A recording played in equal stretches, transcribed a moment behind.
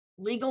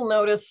Legal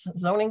notice,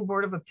 Zoning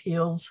Board of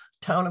Appeals,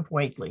 Town of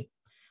Whately.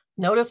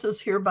 Notice is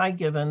hereby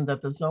given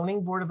that the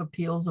Zoning Board of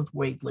Appeals of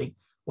Whately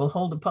will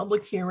hold a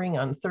public hearing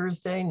on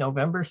Thursday,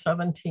 November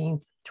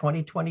 17th,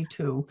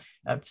 2022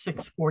 at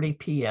 6:40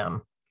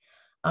 p.m.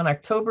 On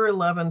October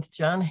 11th,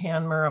 John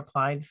Hanmer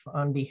applied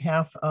on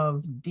behalf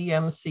of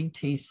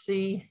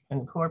DMCTC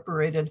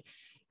Incorporated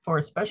for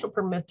a special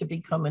permit to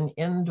become an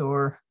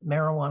indoor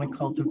marijuana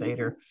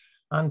cultivator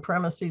on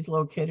premises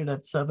located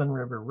at 7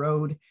 River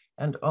Road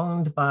and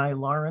owned by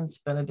Lawrence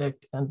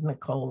Benedict and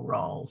Nicole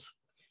Rawls.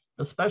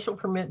 The special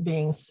permit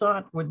being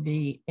sought would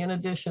be in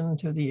addition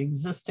to the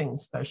existing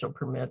special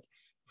permit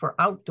for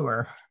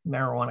outdoor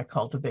marijuana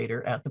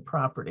cultivator at the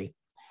property.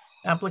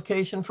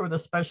 Application for the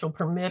special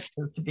permit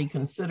is to be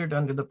considered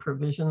under the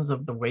provisions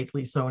of the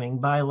Whately zoning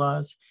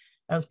bylaws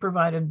as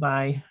provided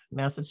by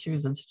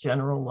Massachusetts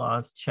General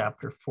Laws,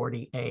 Chapter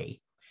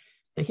 40A.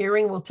 The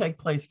hearing will take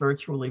place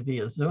virtually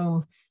via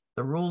Zoom.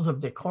 The rules of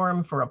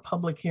decorum for a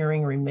public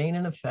hearing remain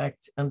in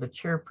effect, and the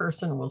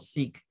chairperson will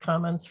seek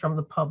comments from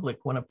the public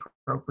when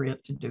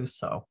appropriate to do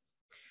so.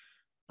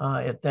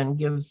 It then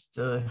gives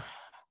the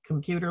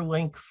computer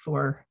link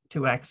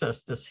to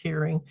access this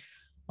hearing,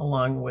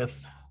 along with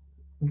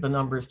the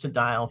numbers to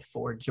dial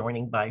for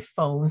joining by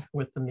phone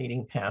with the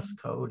meeting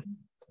passcode.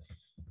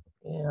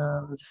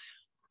 And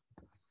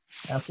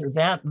after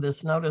that,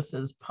 this notice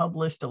is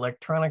published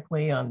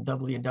electronically on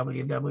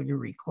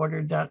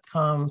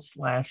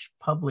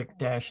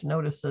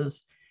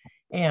www.recorder.com/public-notices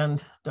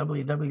and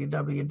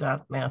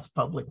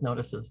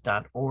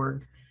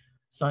www.masspublicnotices.org.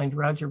 Signed,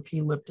 Roger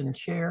P. Lipton,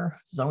 Chair,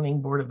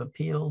 Zoning Board of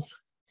Appeals.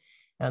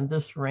 And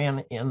this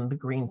ran in the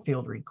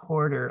Greenfield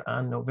Recorder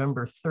on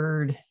November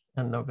 3rd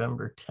and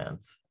November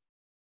 10th.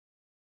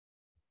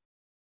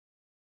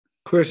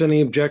 Chris, any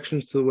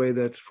objections to the way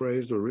that's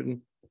phrased or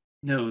written?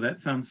 No, that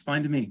sounds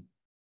fine to me.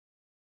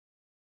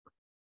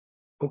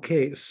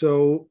 Okay,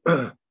 so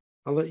I'll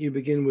let you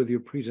begin with your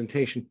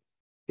presentation.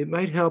 It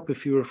might help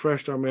if you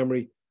refreshed our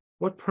memory.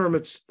 What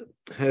permits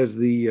has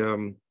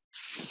the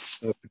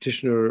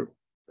petitioner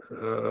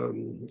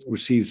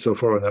received so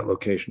far on that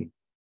location?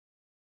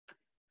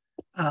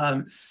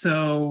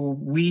 So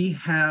we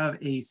have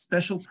a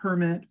special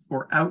permit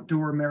for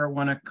outdoor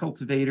marijuana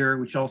cultivator,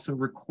 which also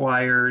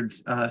required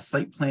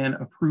site plan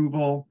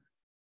approval.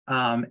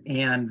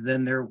 And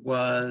then there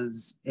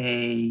was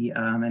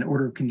an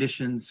order of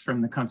conditions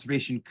from the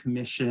Conservation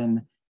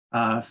Commission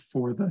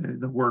for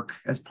the work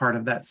as part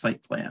of that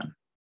site plan.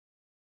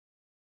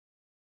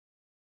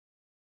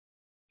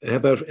 How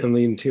about in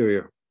the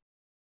interior?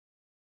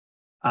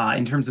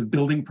 In terms of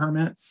building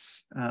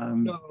permits?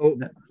 No,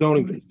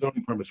 zoning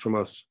permits from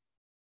us.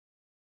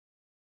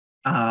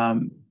 I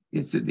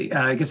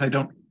guess I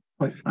don't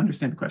quite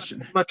understand the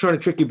question. I'm not trying to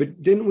trick you,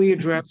 but didn't we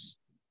address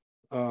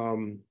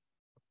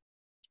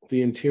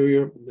the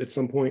interior at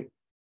some point?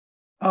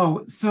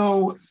 Oh,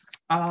 so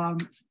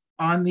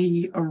on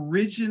the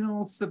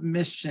original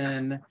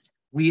submission,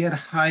 we had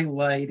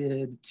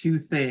highlighted two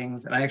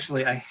things. And I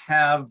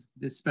have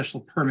this special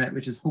permit,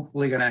 which is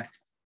hopefully going to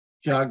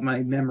jog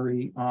my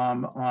memory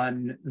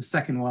on the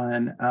second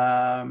one.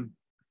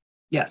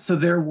 Yeah, so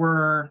there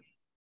were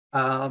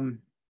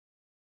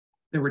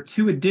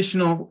two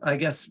additional, I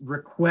guess,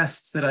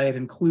 requests that I had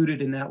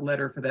included in that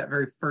letter for that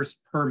very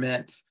first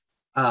permit,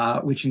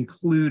 which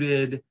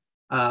included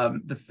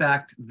the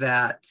fact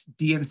that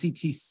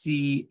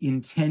DMCTC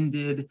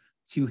intended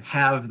to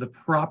have the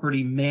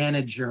property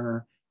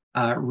manager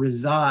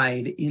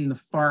reside in the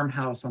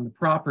farmhouse on the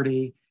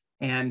property.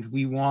 And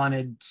we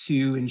wanted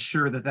to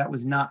ensure that that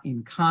was not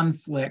in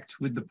conflict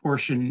with the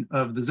portion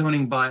of the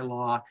zoning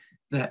bylaw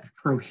that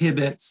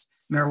prohibits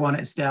marijuana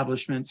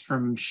establishments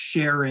from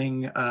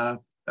sharing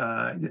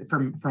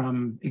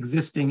from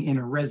existing in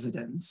a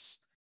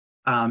residence.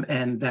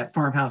 And that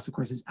farmhouse, of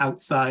course, is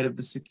outside of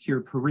the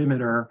secure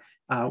perimeter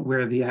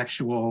where the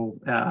actual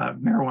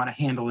marijuana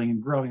handling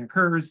and growing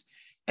occurs.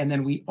 And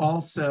then we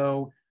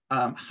also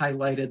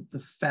highlighted the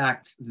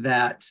fact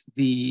that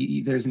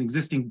there's an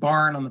existing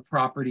barn on the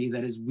property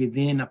that is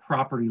within a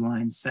property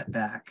line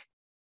setback.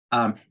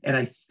 And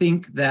I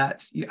think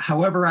that,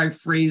 however I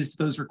phrased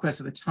those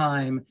requests at the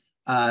time,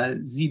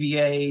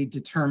 ZBA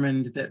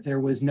determined that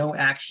there was no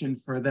action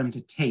for them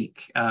to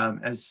take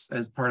as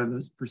part of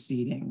those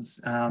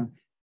proceedings.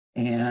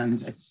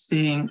 And I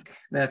think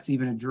that's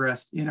even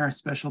addressed in our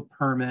special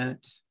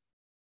permit.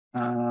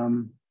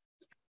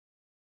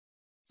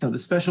 So the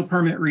special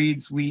permit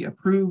reads, we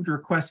approved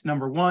request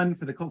number 1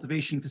 for the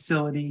cultivation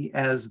facility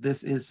as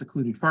this is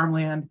secluded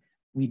farmland.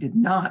 We did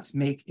not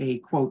make a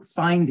quote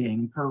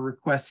finding per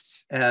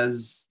request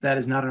as that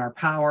is not in our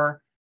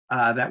power.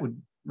 That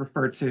would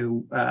refer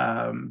to,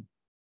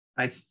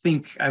 I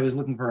think I was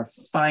looking for a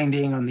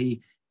finding on the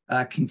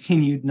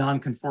continued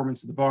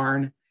non-conformance of the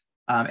barn.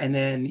 And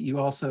then you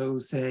also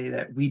say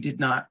that we did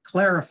not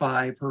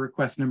clarify per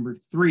request number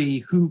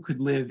 3 who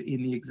could live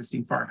in the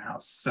existing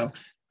farmhouse. So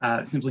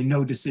simply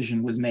no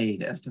decision was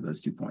made as to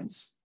those 2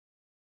 points.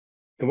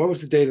 And what was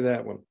the date of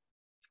that one?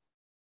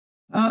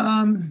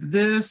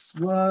 This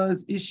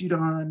was issued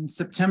on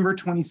September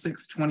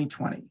 26,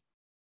 2020.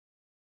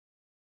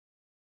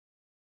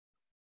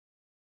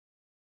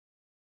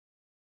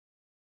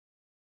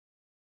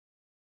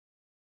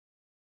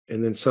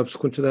 And then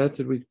subsequent to that,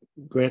 did we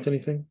grant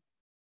anything?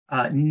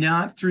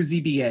 Not through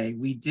ZBA.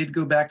 We did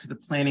go back to the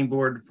planning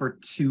board for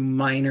 2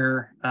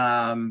 minor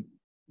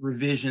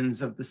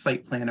revisions of the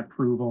site plan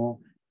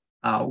approval.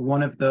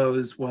 One of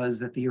those was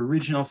that the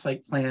original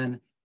site plan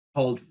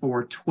called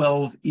for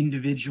 12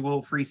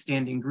 individual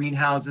freestanding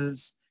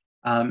greenhouses.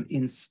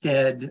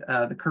 Instead,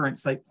 the current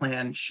site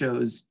plan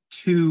shows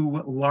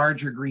 2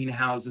 larger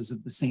greenhouses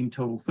of the same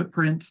total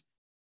footprint.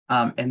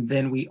 And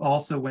then we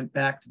also went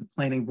back to the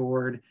planning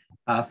board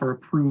for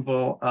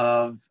approval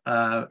of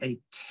a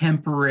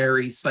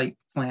temporary site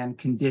plan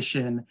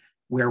condition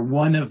where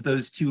one of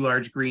those 2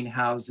 large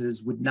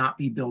greenhouses would not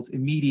be built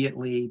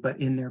immediately,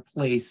 but in their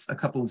place, a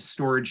couple of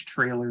storage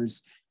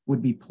trailers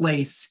would be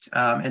placed.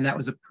 And that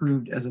was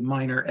approved as a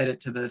minor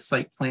edit to the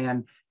site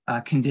plan,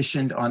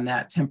 conditioned on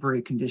that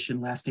temporary condition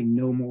lasting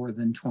no more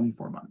than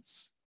 24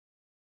 months.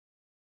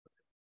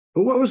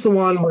 But what was the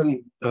one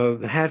when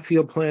the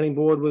Hatfield Planning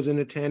Board was in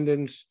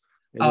attendance?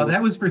 Oh,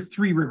 that was for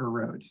 3 River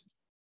Road.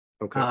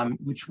 Okay.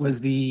 Which was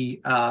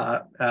the,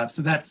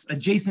 so that's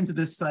adjacent to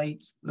this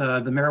site,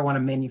 the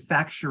marijuana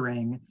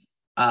manufacturing,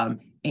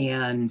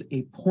 and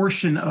a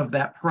portion of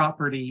that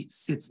property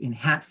sits in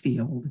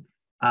Hatfield.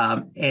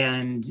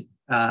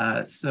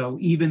 So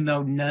even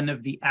though none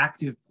of the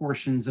active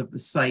portions of the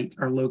site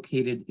are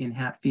located in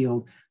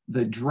Hatfield,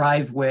 the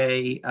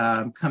driveway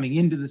coming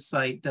into the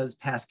site does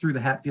pass through the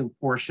Hatfield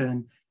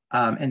portion.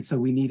 And so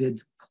we needed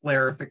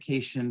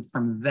clarification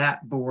from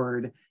that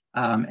board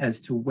as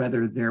to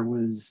whether there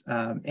was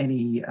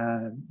any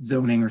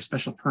zoning or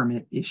special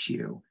permit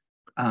issue.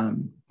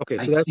 Okay,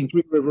 so that's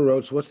 3 River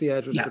Road. So what's the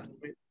address? Yeah.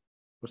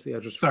 What's the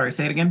address? Sorry,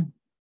 say it again.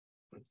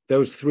 That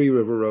was 3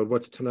 River Road.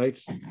 What's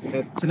tonight's?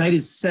 Tonight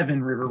is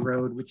 7 River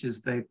Road, which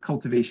is the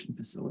cultivation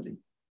facility.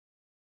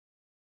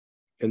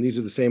 And these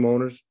are the same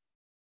owners?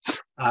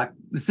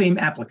 The same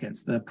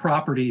applicants. The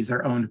properties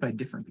are owned by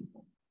different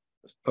people.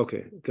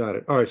 Okay, got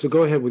it. All right, so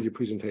go ahead with your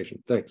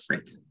presentation. Thanks.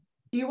 Great.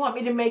 Do you want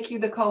me to make you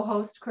the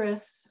co-host,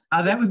 Chris?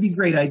 That would be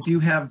great. I do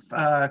have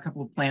a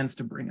couple of plans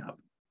to bring up.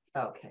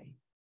 Okay.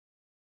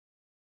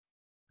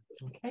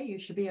 Okay, you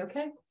should be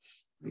okay.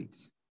 Great.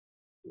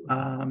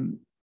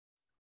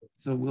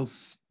 So we'll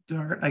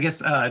start, I guess,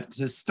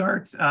 to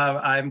start,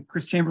 I'm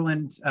Chris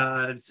Chamberlain,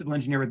 civil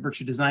engineer with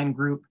Berkshire Design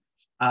Group.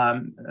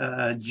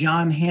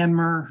 John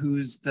Hanmer,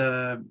 who's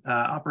the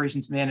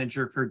operations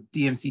manager for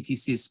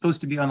DMCTC, is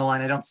supposed to be on the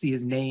line. I don't see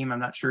his name. I'm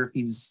not sure if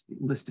he's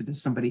listed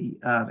as somebody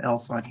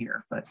else on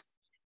here, but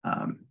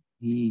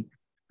he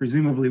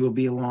presumably will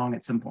be along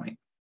at some point.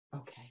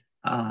 Okay.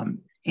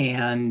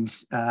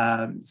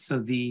 So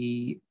let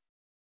me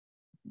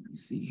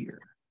see here.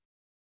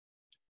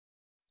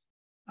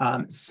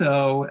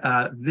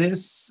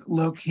 This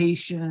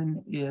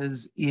location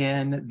is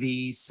in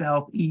the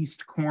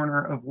southeast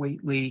corner of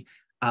Whately,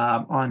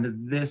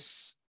 on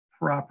this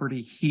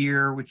property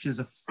here, which is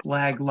a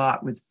flag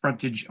lot with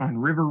frontage on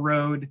River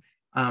Road.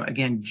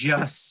 Again,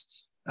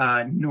 just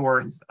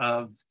north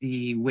of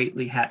the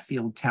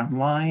Whately-Hatfield town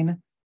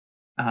line.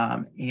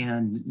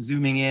 And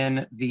zooming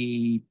in,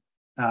 the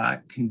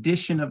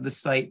condition of the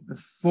site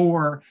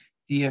before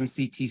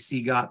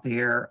DMCTC got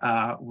there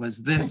was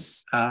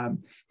this.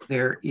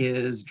 There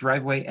is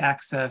driveway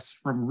access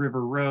from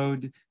River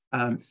Road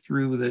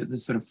through the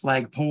sort of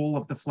flagpole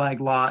of the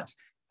flag lot,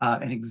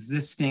 an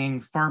existing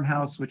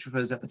farmhouse, which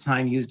was at the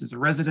time used as a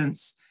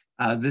residence.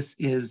 This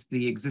is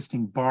the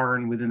existing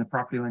barn within the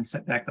property line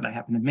setback that I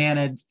happened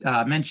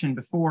to mention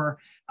before.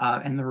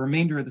 And the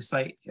remainder of the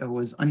site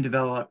was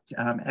undeveloped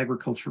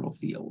agricultural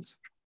fields.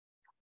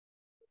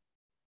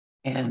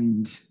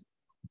 And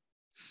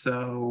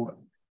so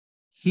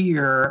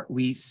here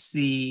we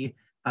see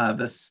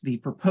the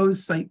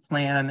proposed site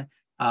plan,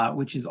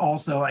 which is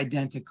also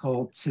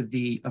identical to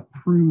the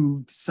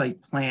approved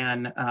site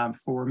plan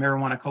for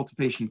marijuana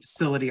cultivation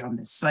facility on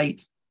this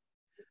site.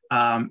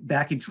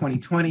 Back in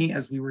 2020,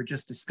 as we were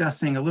just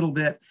discussing a little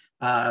bit,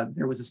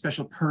 there was a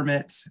special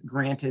permit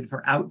granted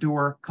for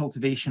outdoor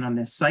cultivation on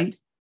this site.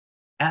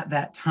 At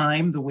that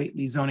time, the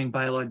Whately zoning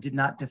bylaw did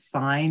not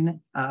define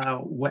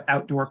what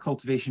outdoor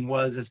cultivation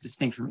was as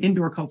distinct from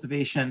indoor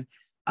cultivation.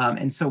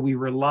 And so we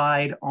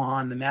relied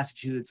on the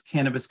Massachusetts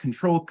Cannabis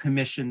Control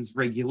Commission's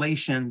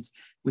regulations,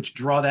 which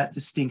draw that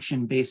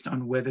distinction based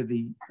on whether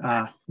the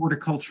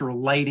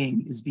horticultural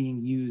lighting is being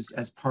used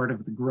as part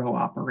of the grow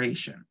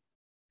operation.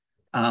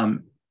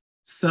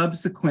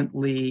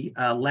 Subsequently,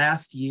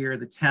 last year,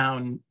 the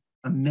town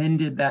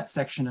amended that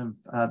section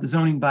of the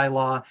zoning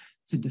bylaw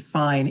to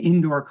define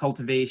indoor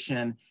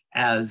cultivation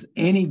as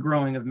any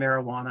growing of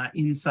marijuana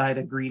inside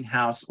a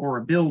greenhouse or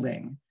a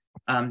building.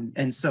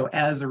 And so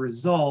as a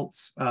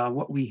result,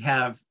 what we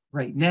have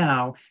right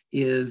now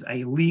is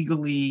a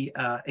legally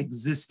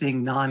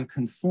existing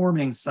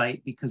non-conforming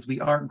site because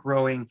we are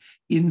growing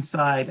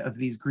inside of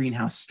these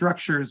greenhouse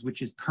structures,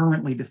 which is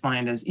currently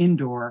defined as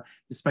indoor,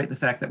 despite the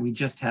fact that we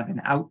just have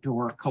an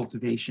outdoor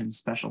cultivation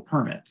special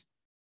permit.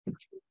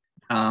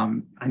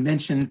 I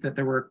mentioned that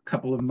there were a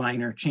couple of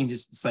minor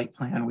changes to the site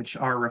plan, which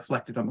are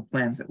reflected on the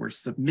plans that were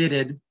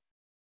submitted.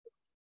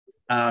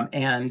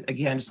 And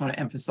again, just want to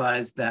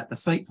emphasize that the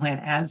site plan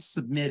as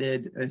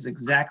submitted is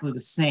exactly the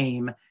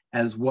same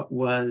as what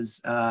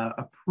was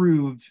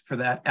approved for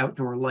that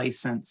outdoor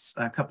license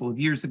a couple of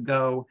years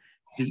ago.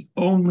 The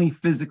only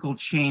physical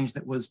change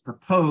that was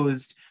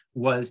proposed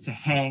was to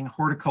hang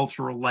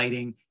horticultural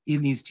lighting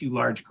in these two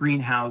large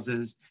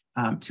greenhouses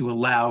to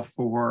allow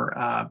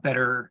for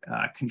better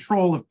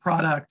control of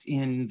product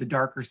in the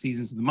darker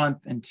seasons of the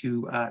month and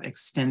to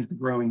extend the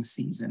growing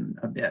season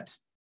a bit.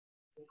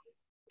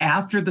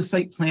 After the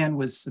site plan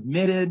was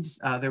submitted,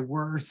 there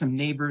were some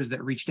neighbors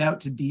that reached out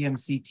to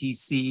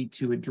DMCTC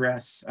to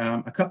address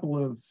a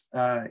couple of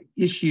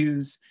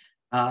issues.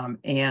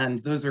 And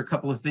those are a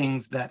couple of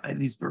things that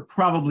these were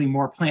probably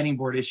more planning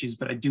board issues,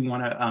 but I do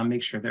want to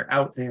make sure they're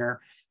out there.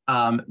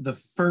 The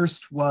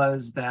first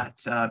was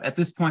that at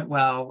this point,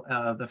 while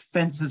the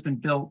fence has been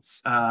built,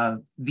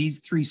 these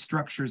three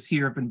structures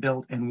here have been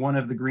built and one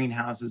of the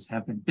greenhouses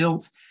have been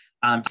built.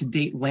 To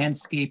date,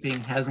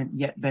 landscaping hasn't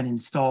yet been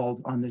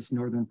installed on this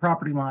northern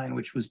property line,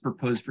 which was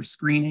proposed for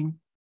screening.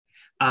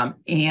 What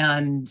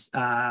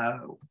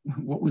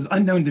was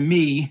unknown to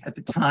me at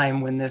the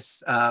time when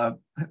this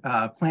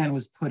plan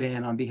was put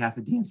in on behalf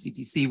of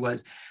DMCTC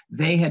was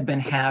they had been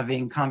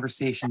having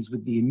conversations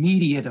with the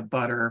immediate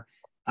abutter,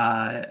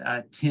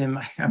 Tim,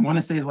 I want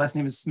to say his last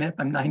name is Smith.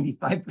 I'm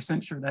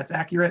 95% sure that's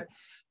accurate.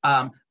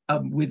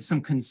 With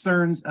some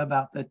concerns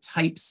about the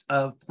types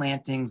of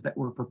plantings that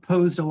were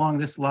proposed along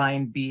this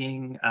line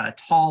being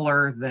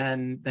taller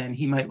than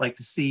he might like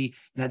to see,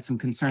 and had some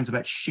concerns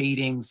about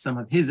shading some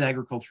of his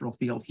agricultural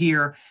field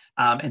here.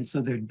 And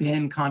so there'd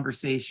been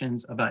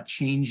conversations about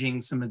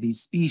changing some of these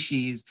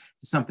species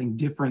to something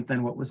different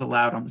than what was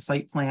allowed on the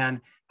site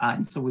plan.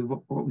 And so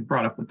what we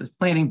brought up with the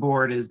planning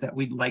board is that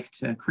we'd like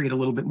to create a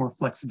little bit more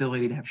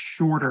flexibility to have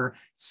shorter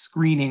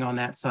screening on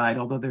that side,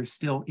 although there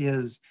still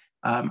is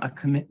a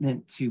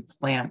commitment to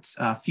plant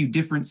a few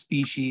different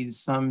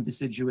species, some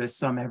deciduous,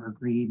 some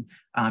evergreen,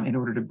 in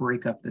order to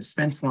break up this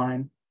fence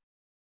line.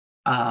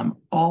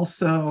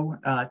 Also,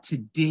 to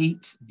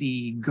date,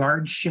 the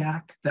guard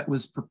shack that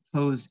was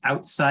proposed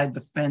outside the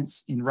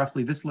fence in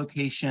roughly this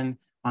location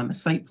on the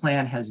site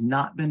plan has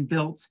not been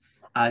built.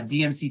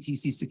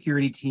 DMCTC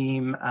security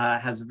team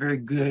has a very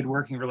good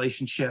working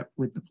relationship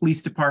with the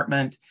police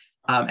department.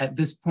 At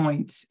this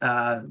point,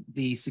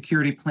 the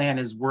security plan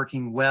is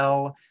working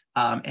well,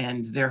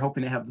 and they're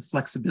hoping to have the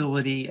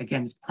flexibility,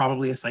 again, it's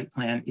probably a site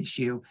plan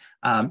issue,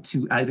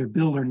 to either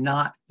build or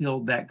not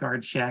build that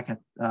guard shack at,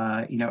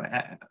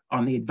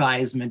 on the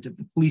advisement of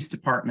the police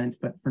department.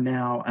 But for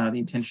now, the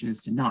intention is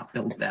to not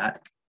build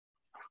that.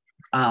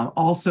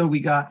 Also, we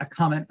got a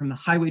comment from the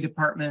highway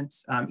department.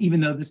 Even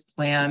though this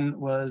plan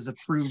was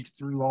approved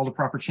through all the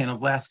proper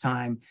channels last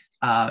time,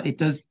 it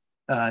does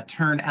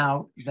turn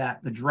out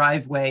that the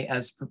driveway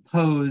as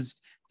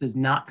proposed does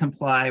not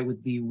comply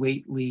with the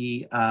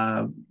Whately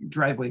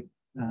driveway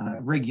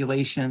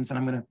regulations. And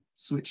I'm going to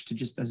switch to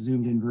just a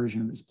zoomed in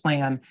version of this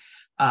plan.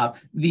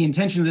 The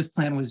intention of this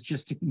plan was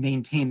just to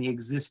maintain the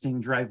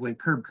existing driveway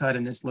curb cut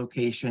in this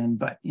location,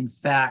 but in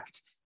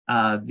fact,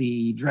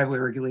 the driveway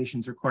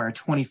regulations require a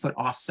 20-foot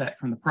offset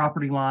from the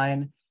property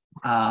line.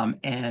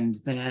 And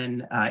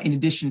then in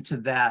addition to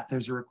that,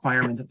 there's a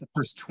requirement that the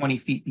first 20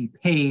 feet be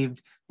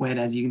paved when,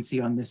 as you can see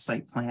on this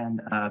site plan,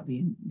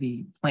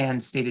 the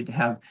plan stated to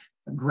have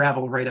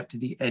gravel right up to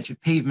the edge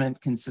of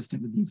pavement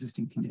consistent with the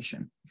existing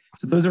condition.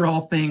 So those are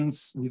all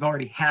things we've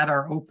already had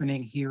our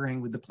opening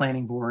hearing with the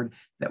planning board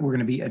that we're going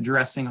to be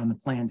addressing on the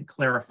plan to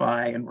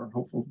clarify, and we're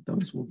hopeful that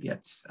those will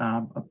get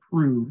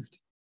approved.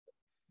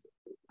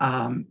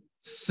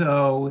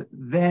 So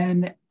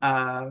then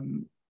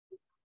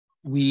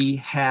we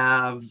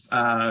have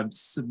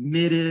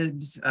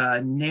submitted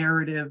a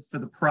narrative for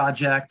the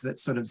project that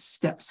sort of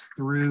steps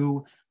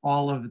through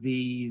all of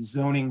the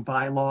zoning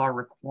bylaw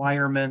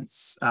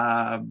requirements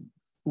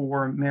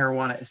for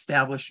marijuana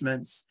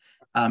establishments.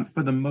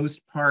 For the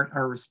most part,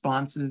 our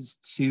responses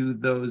to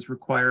those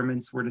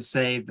requirements were to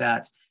say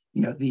that,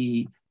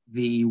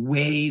 the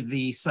way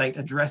the site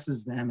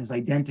addresses them is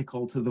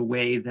identical to the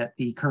way that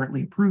the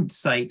currently approved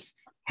site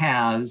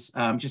has,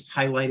 just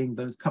highlighting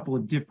those couple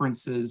of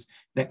differences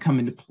that come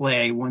into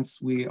play once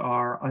we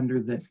are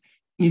under this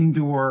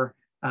indoor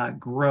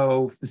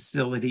grow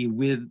facility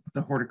with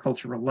the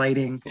horticultural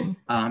lighting.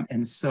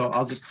 And so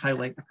I'll just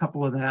highlight a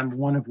couple of them,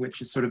 one of which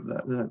is sort of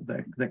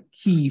the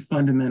key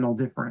fundamental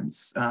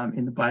difference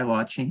in the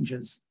bylaw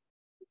changes.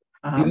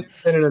 You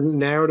have that in a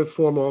narrative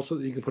form also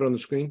that you can put on the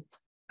screen?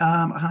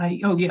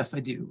 Oh yes, I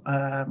do.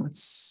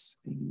 Let's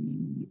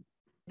see.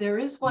 There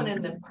is one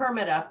in the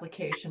permit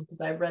application because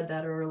I read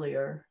that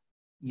earlier.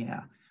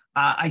 Yeah,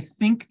 I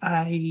think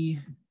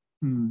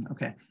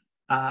okay.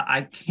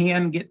 I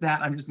can get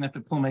that. I'm just gonna have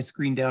to pull my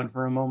screen down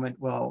for a moment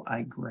while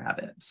I grab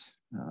it.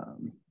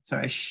 So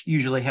I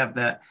usually have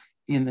that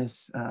in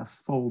this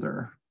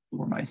folder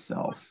for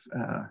myself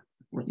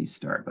before these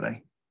start, but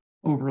I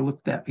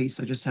overlooked that piece.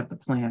 I just have the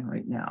plan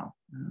right now.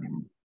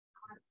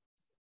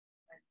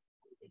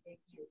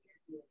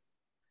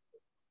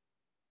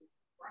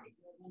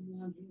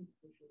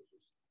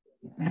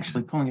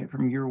 Actually, pulling it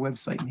from your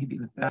website may be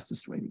the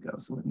fastest way to go.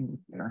 So let me look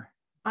there.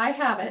 I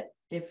have it.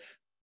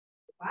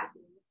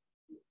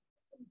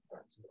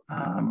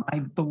 I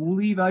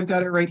believe I've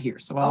got it right here.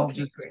 So I'll Okay,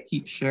 just great.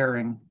 keep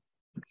sharing.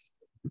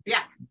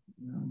 Yeah.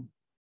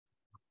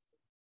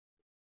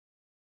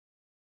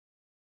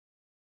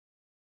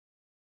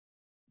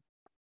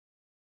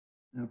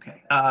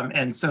 Okay,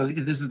 and so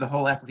this is the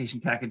whole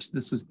application package.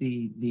 This was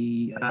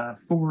the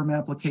form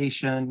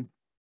application,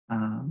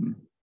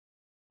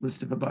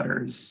 list of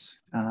abutters,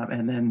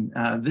 and then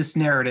this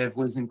narrative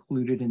was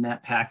included in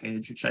that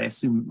package, which I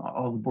assume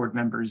all the board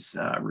members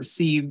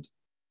received.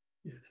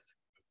 Yes.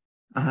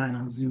 And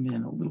I'll zoom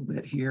in a little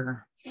bit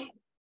here.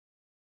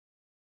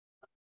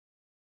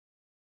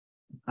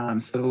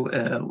 So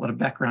a lot of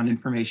background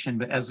information,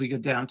 but as we go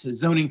down to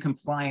zoning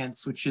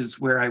compliance, which is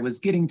where I was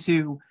getting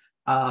to,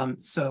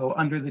 so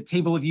under the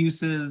table of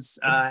uses,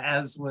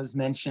 as was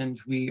mentioned,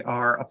 we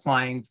are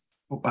applying,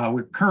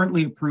 we're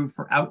currently approved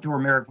for outdoor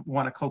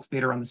marijuana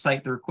cultivator on the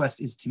site. The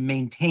request is to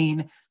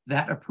maintain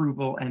that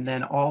approval and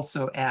then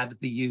also add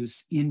the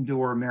use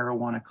indoor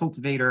marijuana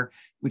cultivator,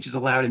 which is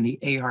allowed in the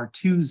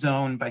AR2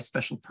 zone by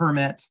special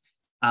permit.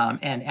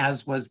 And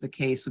as was the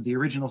case with the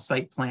original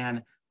site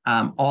plan,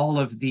 all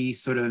of the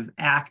sort of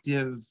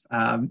active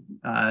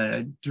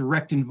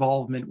direct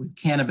involvement with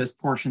cannabis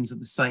portions of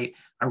the site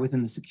are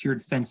within the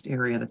secured fenced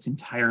area that's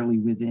entirely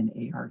within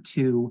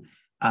AR2.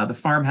 The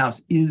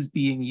farmhouse is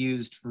being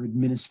used for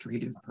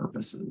administrative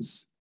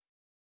purposes.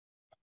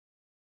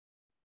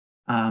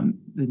 The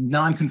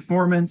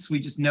non-conformance, we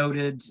just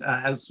noted,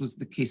 as was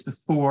the case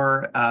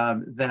before,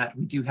 that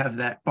we do have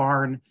that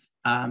barn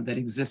that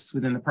exists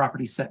within the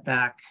property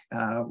setback,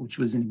 which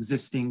was an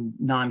existing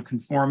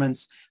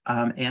non-conformance,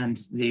 and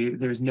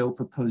there's no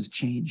proposed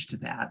change to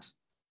that.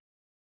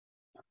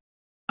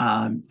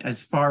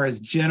 As far as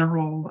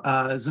general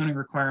zoning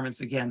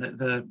requirements, again,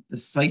 the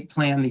site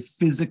plan, the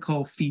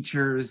physical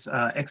features,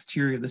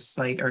 exterior of the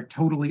site are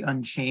totally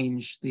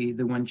unchanged. The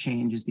one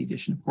change is the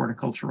addition of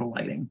horticultural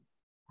lighting.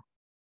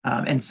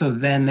 And so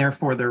then,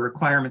 therefore, the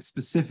requirements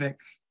specific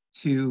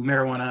to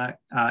marijuana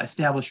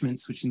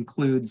establishments, which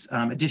includes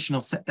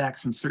additional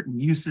setbacks from certain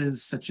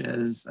uses, such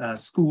as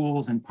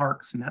schools and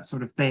parks and that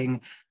sort of thing,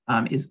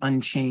 is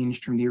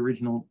unchanged from the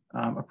original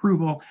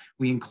approval.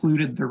 We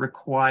included the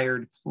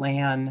required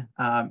plan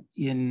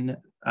in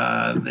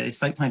the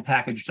site plan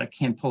package, which I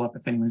can pull up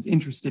if anyone's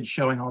interested,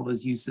 showing all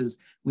those uses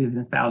within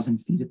 1,000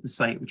 feet of the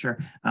site, which are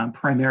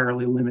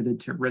primarily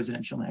limited to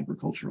residential and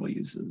agricultural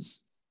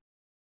uses.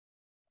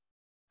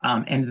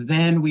 And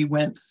then we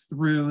went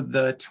through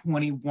the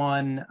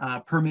 21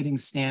 permitting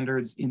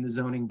standards in the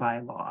zoning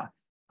bylaw.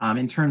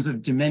 In terms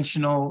of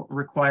dimensional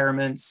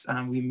requirements,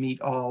 we meet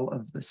all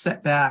of the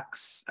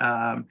setbacks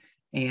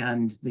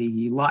and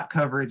the lot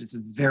coverage. It's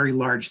a very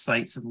large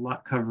site, so the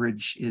lot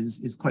coverage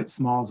is quite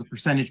small as a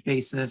percentage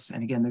basis.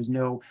 And again, there's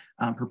no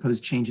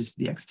proposed changes to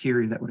the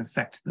exterior that would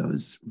affect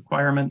those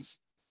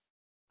requirements.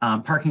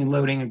 Parking and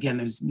loading, again,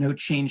 there's no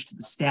change to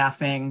the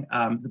staffing.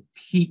 The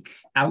peak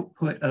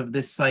output of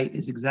this site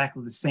is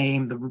exactly the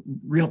same. The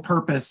real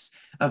purpose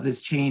of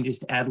this change is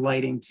to add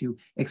lighting to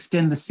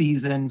extend the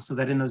season so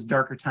that in those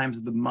darker times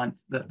of the month,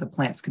 the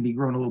plants can be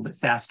grown a little bit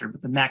faster,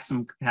 but the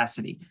maximum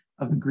capacity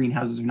of the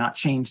greenhouses are not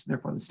changed.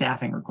 Therefore, the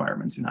staffing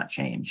requirements are not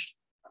changed.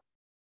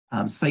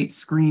 Site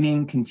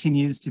screening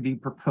continues to be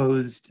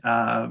proposed,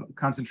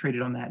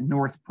 concentrated on that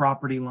north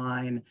property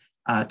line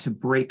to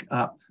break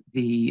up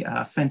the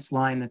fence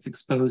line that's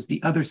exposed.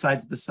 The other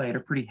sides of the site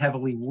are pretty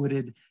heavily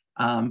wooded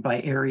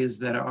by areas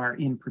that are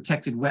in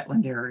protected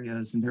wetland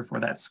areas, and therefore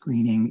that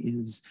screening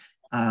is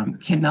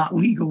cannot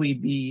legally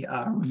be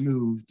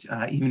removed,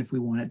 even if we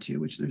wanted to,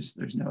 which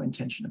there's no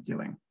intention of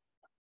doing.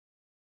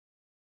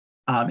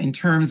 In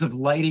terms of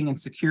lighting and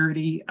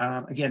security,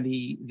 again,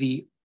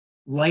 the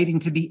lighting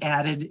to be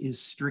added is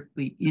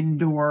strictly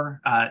indoor,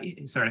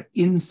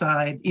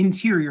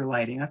 interior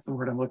lighting, that's the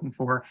word I'm looking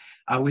for,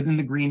 within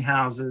the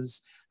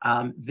greenhouses.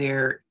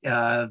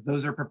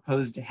 Those are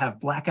proposed to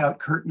have blackout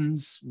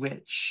curtains,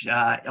 which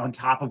on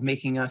top of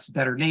making us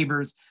better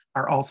neighbors,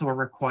 are also a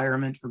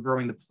requirement for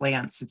growing the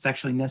plants. It's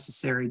actually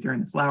necessary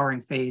during the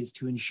flowering phase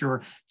to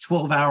ensure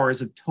 12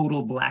 hours of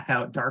total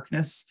blackout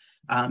darkness.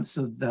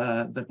 So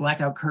the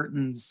blackout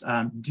curtains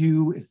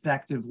do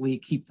effectively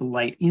keep the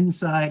light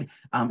inside,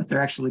 but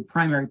their actually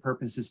primary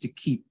purpose is to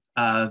keep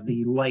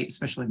the light,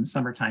 especially in the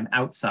summertime,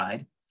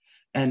 outside.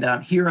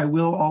 And here I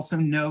will also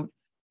note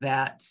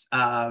that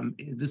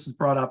this was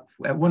brought up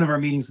at one of our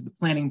meetings with the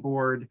planning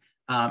board.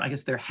 I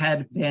guess there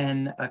had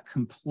been a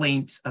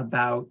complaint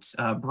about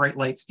bright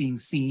lights being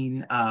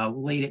seen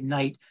late at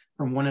night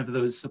from one of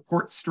those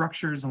support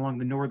structures along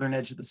the northern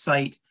edge of the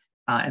site.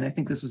 And I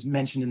think this was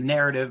mentioned in the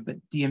narrative, but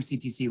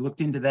DMCTC looked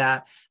into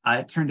that.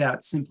 It turned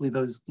out simply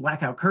those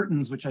blackout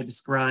curtains, which I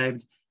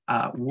described,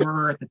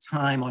 were at the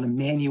time on a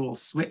manual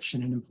switch,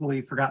 and an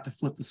employee forgot to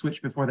flip the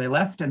switch before they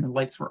left, and the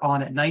lights were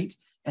on at night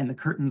and the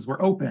curtains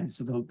were open.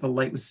 So the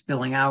light was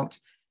spilling out.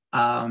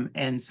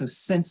 And so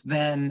since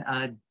then,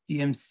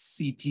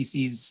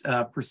 DMCTC's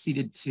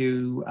proceeded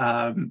to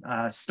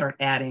start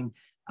adding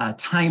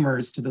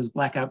timers to those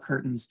blackout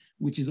curtains,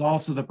 which is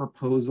also the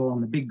proposal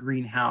on the big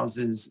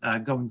greenhouses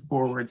going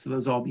forward. So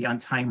those all be on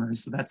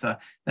timers. So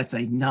that's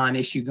a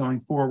non-issue going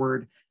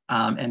forward.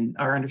 And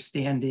our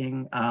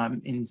understanding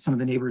in some of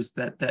the neighbors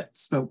that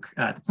spoke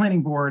at the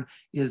planning board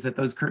is that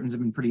those curtains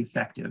have been pretty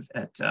effective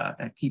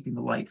at keeping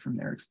the light from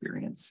their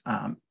experience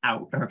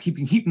out, or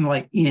keeping the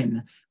light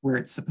in where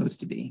it's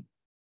supposed to be.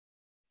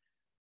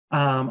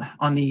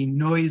 On the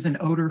noise and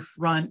odor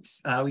front,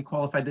 we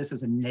qualified this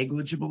as a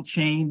negligible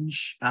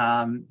change.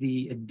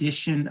 The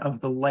addition of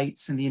the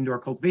lights in the indoor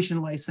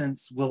cultivation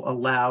license will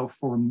allow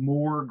for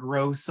more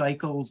grow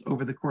cycles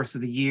over the course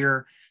of the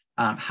year.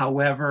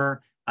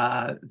 However,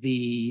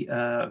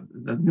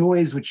 the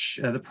noise, which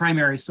the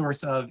primary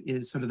source of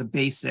is sort of the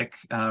basic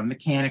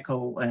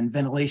mechanical and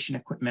ventilation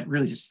equipment,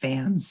 really just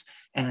fans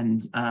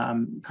and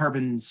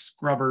carbon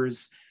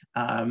scrubbers,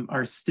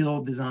 are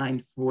still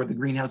designed for the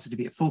greenhouses to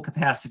be at full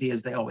capacity,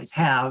 as they always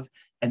have,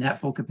 and that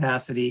full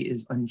capacity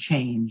is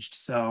unchanged.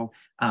 So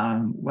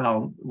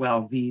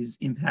while these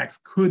impacts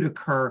could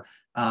occur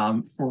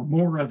for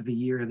more of the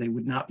year, they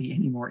would not be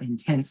any more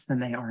intense than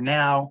they are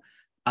now.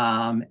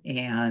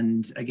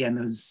 And again,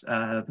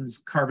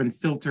 those carbon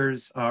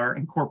filters are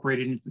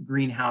incorporated into the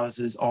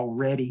greenhouses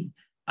already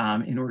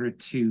in order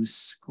to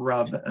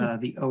scrub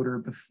the odor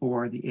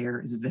before the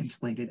air is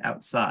ventilated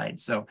outside.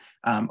 So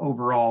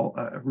overall,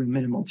 a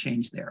minimal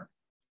change there.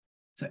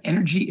 So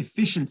energy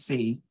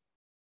efficiency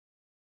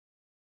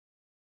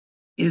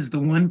is the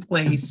one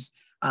place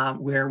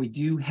where we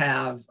do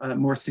have a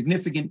more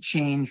significant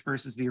change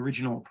versus the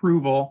original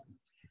approval.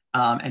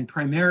 And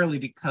primarily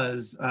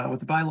because what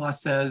the bylaw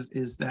says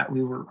is that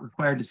we were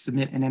required to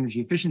submit an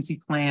energy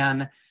efficiency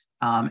plan,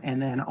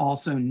 and then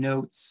also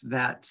notes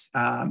that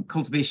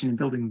cultivation and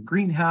building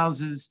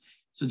greenhouses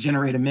should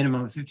generate a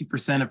minimum of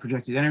 50% of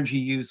projected energy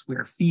use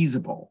where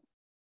feasible.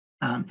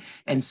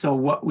 And so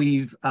what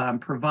we've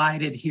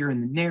provided here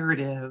in the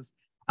narrative,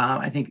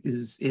 I think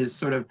is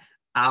sort of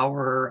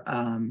our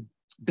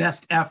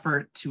best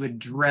effort to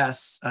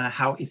address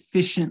how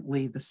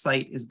efficiently the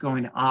site is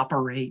going to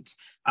operate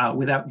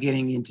without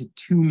getting into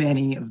too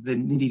many of the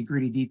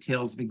nitty-gritty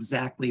details of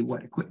exactly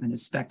what equipment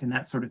is spec'd and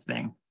that sort of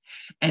thing.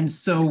 And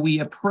so we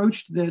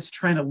approached this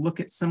trying to look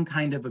at some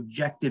kind of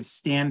objective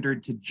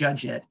standard to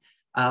judge it.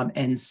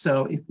 And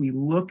so if we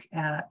look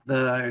at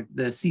the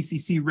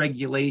CCC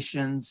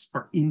regulations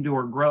for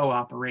indoor grow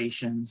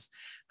operations,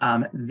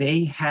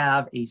 they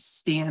have a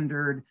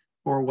standard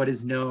for what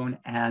is known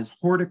as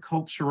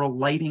horticultural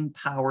lighting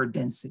power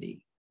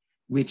density,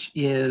 which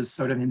is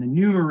sort of in the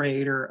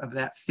numerator of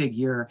that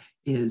figure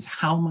is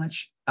how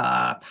much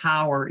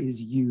power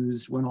is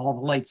used when all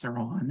the lights are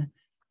on.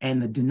 And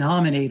the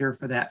denominator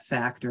for that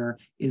factor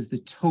is the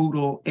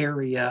total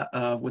area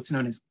of what's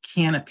known as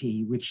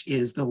canopy, which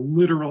is the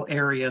literal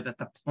area that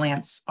the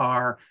plants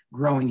are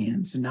growing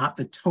in. So not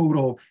the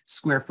total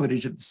square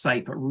footage of the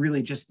site, but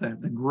really just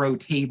the grow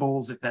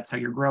tables, if that's how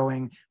you're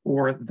growing,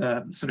 or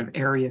the sort of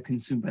area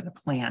consumed by the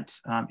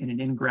plant in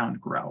an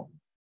in-ground grow.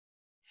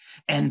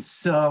 And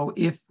so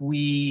if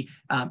we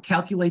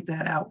calculate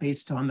that out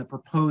based on the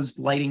proposed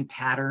lighting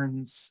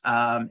patterns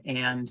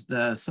and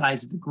the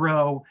size of the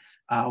grow,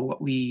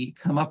 what we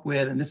come up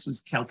with, and this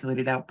was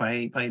calculated out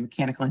by a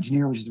mechanical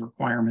engineer, which is a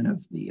requirement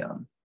of the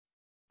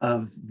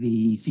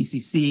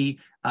CCC,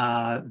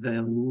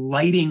 the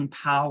lighting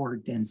power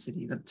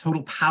density, the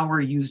total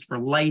power used for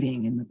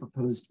lighting in the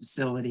proposed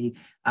facility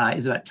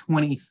is about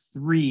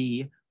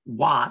 23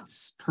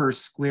 watts per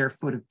square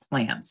foot of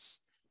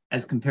plants,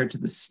 as compared to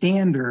the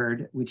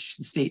standard, which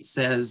the state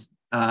says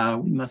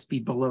we must be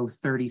below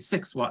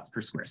 36 watts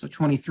per square. So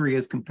 23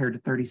 as compared to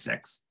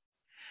 36.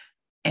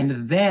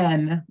 And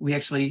then we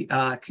actually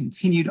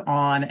continued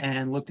on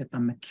and looked at the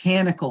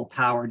mechanical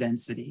power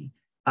density,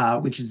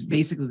 which is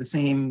basically the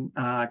same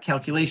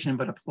calculation,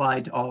 but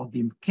applied to all of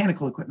the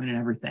mechanical equipment and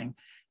everything.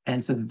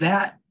 And so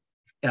that,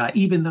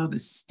 even though the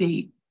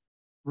state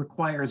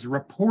requires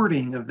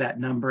reporting of that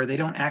number, they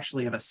don't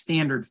actually have a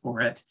standard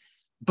for it.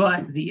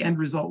 But the end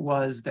result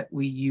was that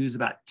we use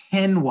about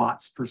 10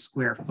 watts per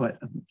square foot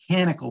of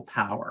mechanical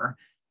power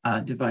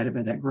divided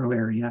by that grow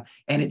area.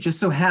 And it just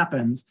so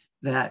happens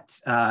that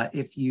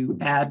if you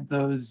add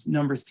those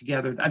numbers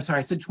together, I'm sorry,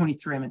 I said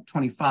 23, I meant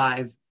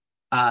 25.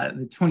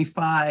 The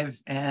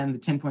 25 and the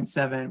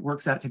 10.7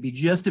 works out to be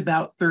just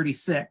about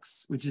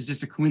 36, which is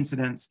just a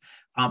coincidence.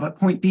 But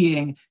point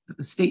being that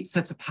the state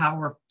sets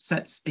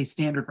a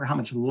standard for how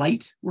much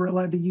light we're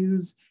allowed to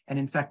use. And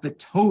in fact, the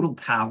total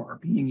power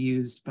being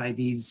used by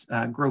these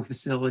grow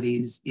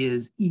facilities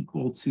is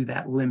equal to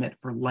that limit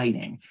for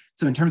lighting.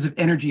 So in terms of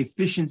energy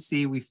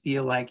efficiency, we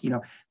feel like,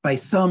 by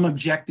some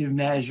objective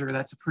measure,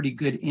 that's a pretty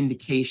good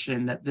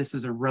indication that this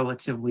is a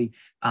relatively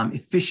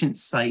efficient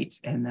site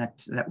and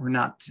that we're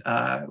not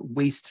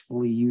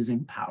wastefully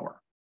using power.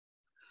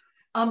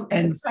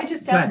 And I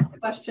just asked a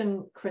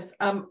question, Chris.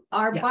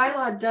 Our Yes.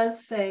 bylaw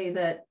does say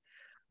that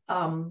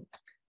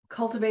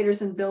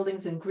cultivators in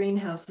buildings and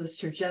greenhouses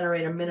to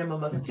generate a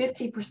minimum of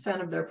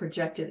 50% of their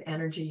projected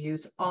energy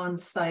use on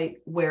site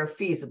where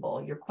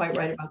feasible. You're quite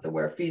right Yes. about the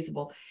where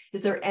feasible.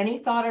 Is there any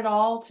thought at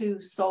all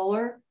to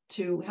solar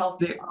to help?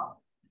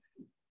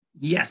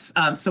 Yes,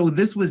 so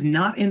this was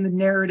not in the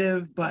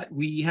narrative, but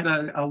we had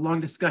a long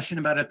discussion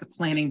about it at the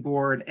planning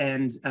board,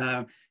 and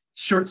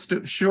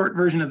short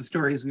version of the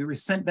story is we were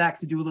sent back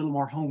to do a little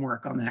more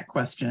homework on that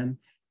question.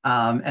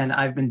 And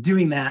I've been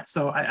doing that,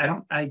 so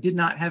I did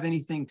not have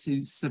anything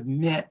to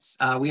submit.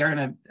 We are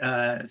going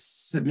to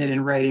submit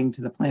in writing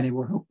to the planning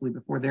board hopefully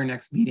before their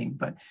next meeting.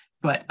 But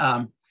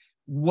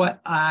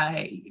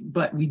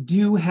we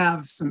do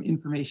have some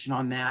information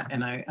on that,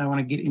 and I want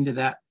to get into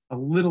that a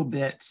little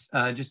bit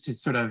just to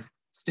sort of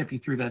step you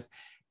through this.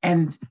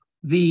 And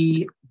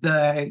the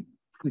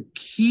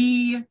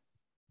key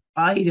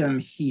item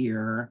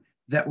here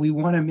that we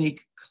want to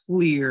make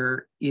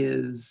clear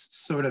is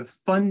sort of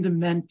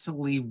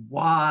fundamentally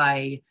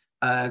why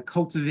a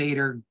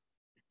cultivator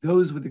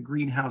goes with a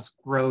greenhouse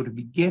grow to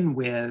begin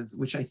with,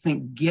 which I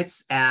think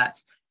gets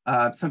at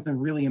something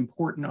really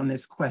important on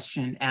this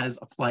question as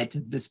applied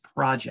to this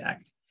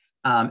project.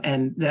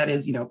 And that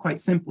is, you know, quite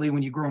simply,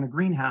 when you grow in a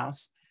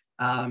greenhouse,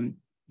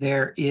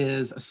 there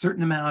is a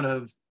certain amount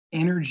of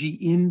energy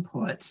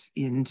input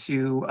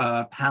into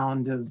a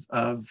pound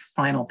of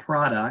final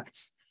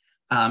product.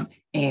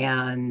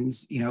 And,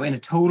 you know, in a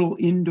total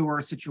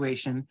indoor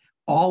situation,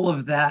 all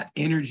of that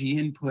energy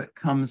input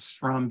comes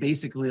from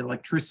basically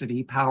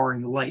electricity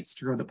powering the lights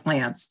to grow the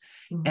plants.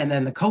 Mm-hmm. And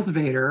then the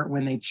cultivator,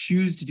 when they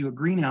choose to do a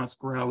greenhouse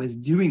grow, is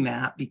doing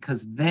that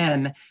because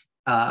then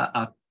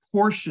a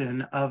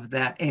portion of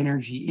that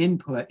energy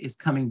input is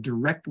coming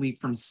directly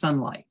from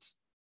sunlight.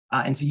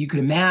 And so you could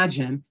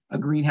imagine a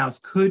greenhouse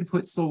could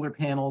put solar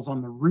panels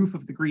on the roof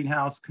of the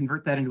greenhouse,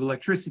 convert that into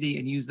electricity,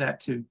 and use that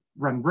to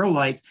run grow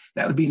lights.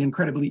 That would be an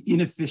incredibly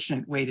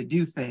inefficient way to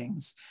do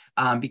things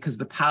because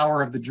the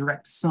power of the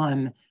direct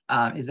sun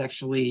is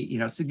actually, you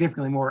know,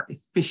 significantly more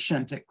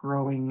efficient at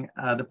growing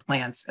the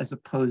plants as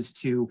opposed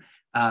to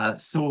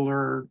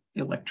solar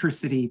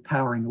electricity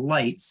powering the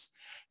lights.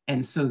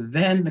 And so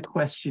then the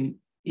question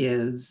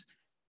is,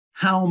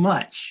 how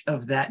much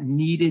of that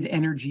needed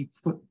energy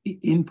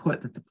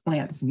input that the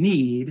plants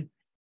need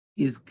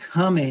is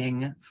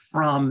coming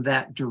from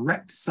that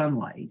direct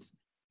sunlight?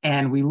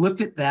 And we looked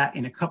at that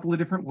in a couple of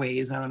different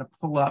ways. I'm going to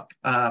pull up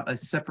a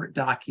separate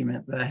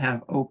document that I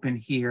have open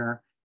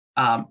here.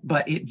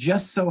 But it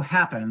just so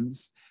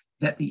happens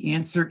that the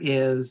answer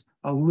is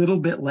a little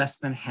bit less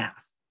than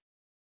half.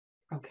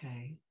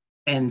 Okay.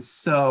 And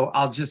so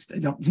I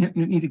don't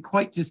need to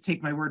quite just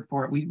take my word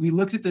for it. We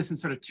looked at this in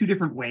sort of two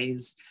different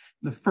ways.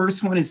 The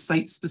first one is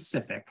site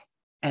specific.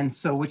 And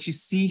so what you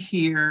see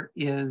here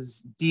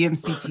is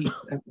DMCT,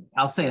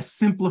 I'll say a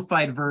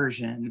simplified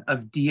version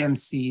of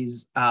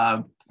DMC's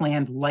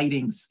planned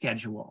lighting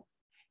schedule.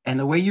 And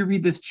the way you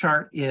read this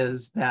chart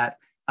is that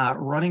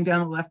running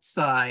down the left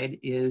side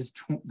is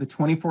the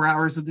 24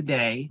 hours of the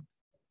day,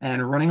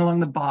 and running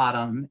along the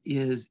bottom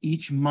is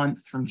each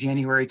month from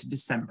January to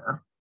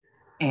December.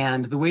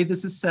 And the way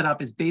this is set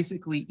up is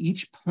basically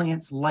each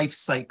plant's life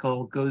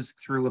cycle goes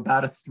through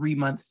about a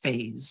 3-month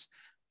phase.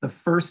 The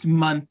first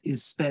month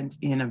is spent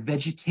in a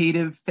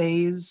vegetative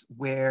phase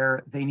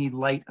where they need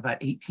light about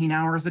 18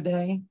 hours a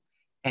day.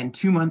 And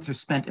 2 months are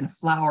spent in a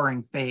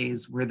flowering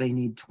phase where they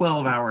need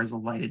 12 hours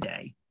of light a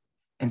day.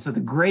 And so the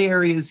gray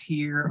areas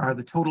here are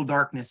the total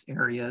darkness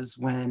areas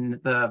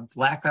when the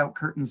blackout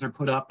curtains are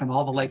put up and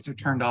all the lights are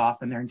turned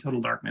off and they're in total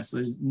darkness. So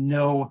there's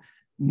no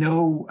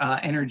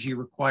energy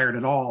required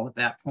at all at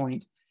that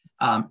point.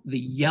 The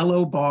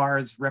yellow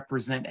bars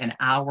represent an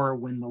hour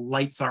when the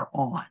lights are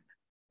on.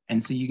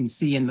 And so you can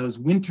see in those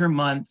winter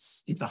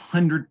months, it's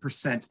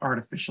 100%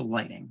 artificial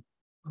lighting.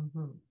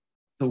 Mm-hmm.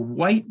 The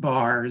white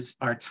bars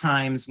are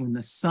times when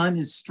the sun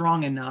is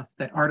strong enough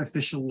that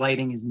artificial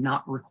lighting is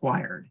not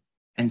required.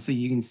 And so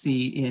you can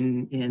see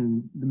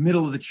in the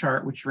middle of the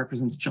chart, which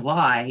represents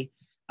July,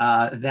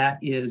 that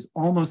is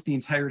almost the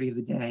entirety of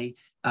the day.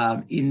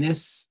 In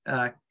this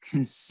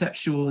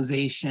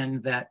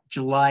conceptualization that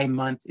July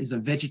month is a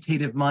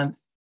vegetative month,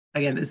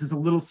 again, this is a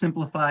little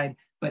simplified,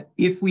 but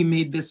if we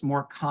made this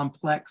more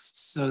complex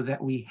so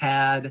that we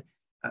had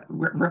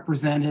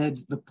represented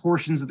the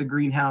portions of the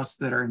greenhouse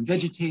that are in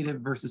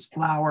vegetative versus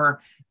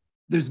flower,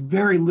 there's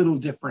very little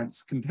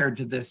difference compared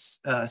to this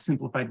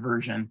simplified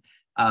version.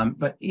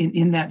 But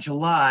in that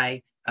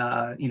July,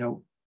 you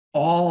know,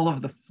 all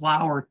of the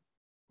flower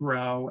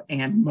grow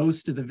and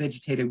most of the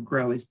vegetative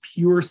grow is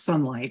pure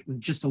sunlight with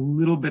just a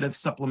little bit of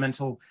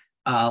supplemental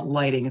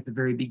lighting at the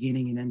very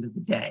beginning and end of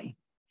the day.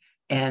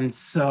 And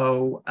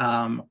so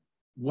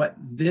what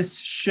this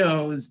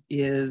shows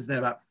is that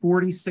about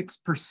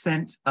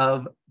 46%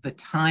 of the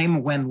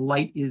time when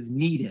light is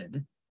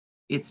needed,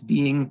 it's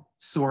being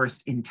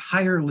sourced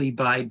entirely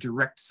by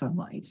direct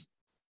sunlight.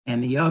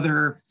 And the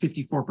other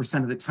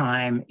 54% of the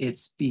time,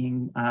 it's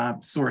being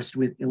sourced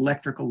with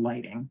electrical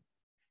lighting.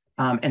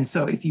 And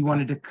so if you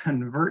wanted to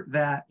convert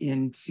that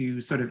into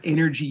sort of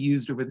energy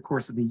used over the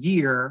course of the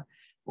year,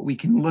 what we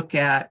can look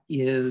at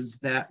is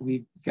that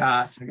we've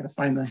got, I got to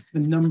find the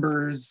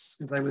numbers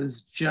because I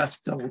was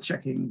just double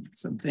checking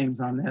some things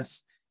on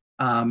this,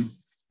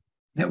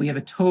 that we have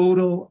a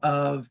total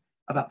of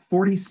about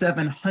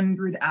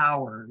 4,700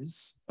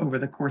 hours over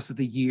the course of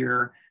the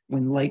year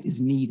when light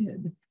is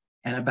needed.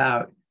 And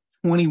about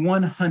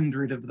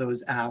 2,100 of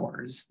those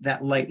hours,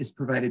 that light is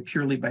provided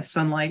purely by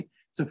sunlight.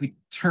 So if we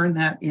turn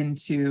that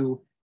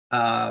into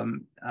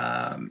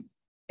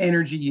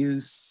energy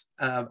use,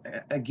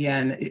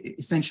 again,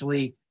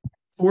 essentially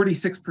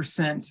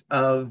 46%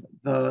 of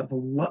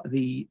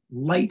the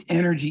light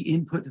energy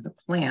input to the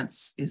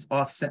plants is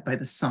offset by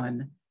the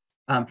sun.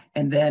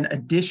 And then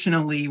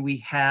additionally, we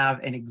have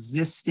an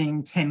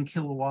existing 10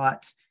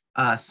 kilowatt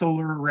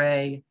solar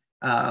array,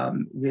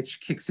 which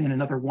kicks in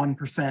another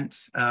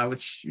 1%,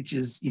 which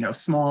is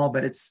small,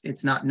 but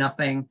it's not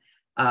nothing.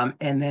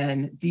 And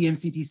then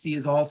DMCTC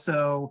is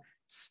also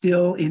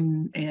still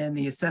in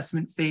the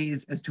assessment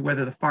phase as to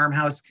whether the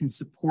farmhouse can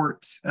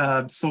support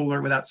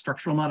solar without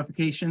structural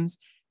modifications.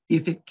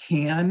 If it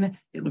can,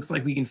 it looks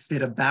like we can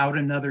fit about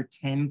another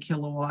 10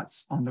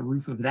 kilowatts on the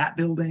roof of that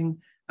building.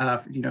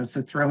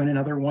 So throw in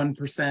another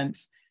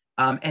 1%.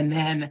 And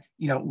then,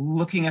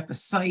 looking at the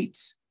site,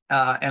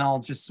 and I'll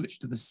just switch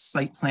to the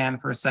site plan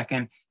for a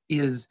second,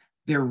 is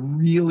there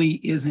really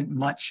isn't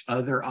much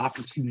other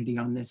opportunity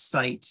on this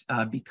site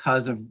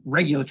because of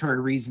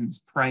regulatory reasons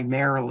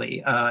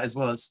primarily, as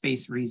well as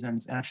space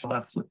reasons. And actually,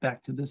 I'll flip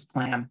back to this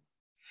plan.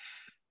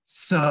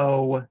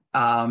 So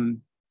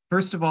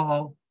first of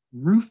all,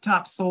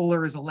 rooftop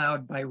solar is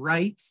allowed by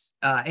right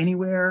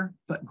anywhere,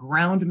 but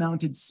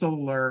ground-mounted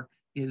solar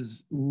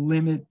is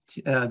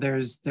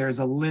there's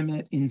a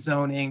limit in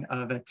zoning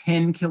of a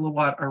 10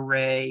 kilowatt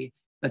array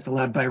that's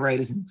allowed by right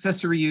as an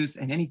accessory use,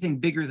 and anything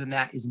bigger than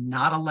that is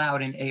not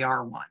allowed in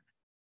AR1.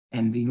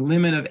 And the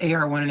limit of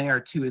AR1 and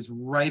AR2 is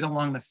right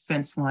along the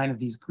fence line of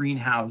these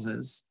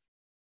greenhouses.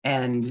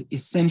 And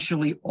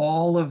essentially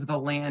all of the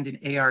land in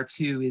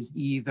AR2 is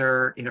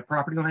either in a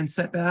property line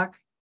setback,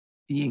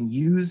 being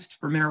used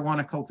for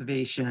marijuana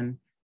cultivation,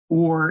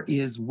 or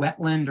is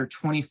wetland or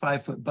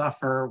 25-foot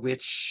buffer,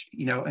 which,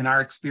 in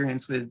our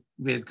experience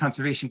with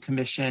Conservation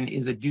Commission,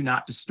 is a do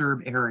not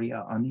disturb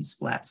area on these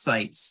flat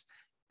sites.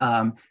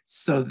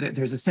 So that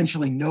there's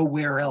essentially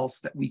nowhere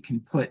else that we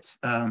can put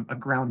a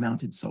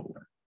ground-mounted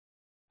solar.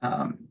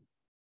 And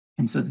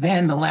so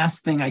then the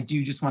last thing I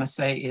do just want to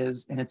say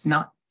is, and it's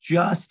not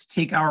just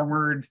take our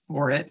word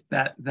for it,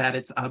 that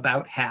it's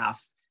about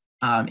half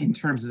in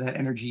terms of that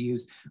energy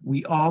use.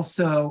 We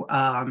also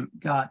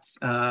got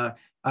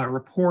a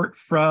report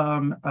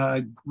from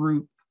a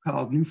group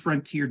called New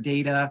Frontier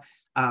Data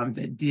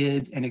that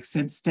did an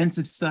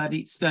extensive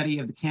study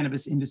of the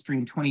cannabis industry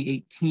in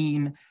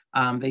 2018.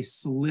 They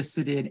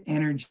solicited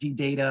energy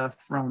data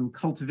from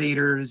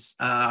cultivators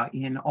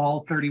in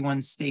all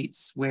 31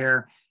 states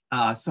where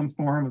some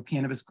form of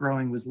cannabis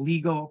growing was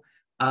legal,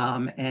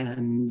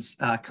 and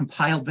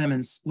compiled them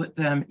and split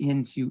them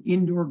into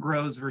indoor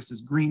grows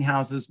versus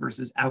greenhouses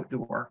versus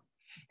outdoor.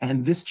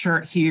 And this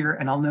chart here,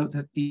 and I'll note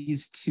that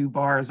these two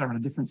bars are on a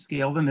different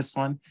scale than this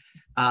one.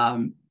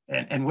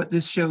 And what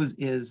this shows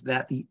is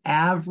that the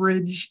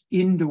average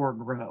indoor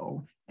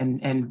grow,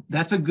 and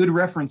that's a good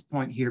reference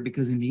point here,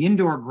 because in the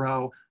indoor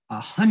grow,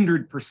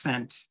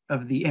 100%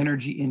 of the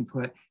energy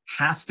input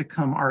has to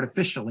come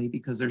artificially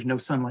because there's no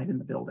sunlight in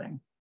the building.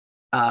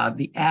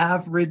 The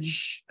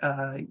average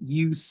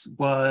use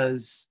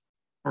was,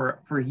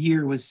 for a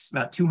year, was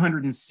about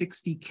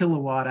 260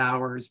 kilowatt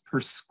hours per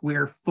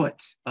square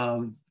foot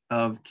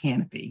of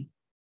canopy.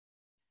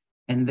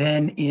 And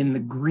then in the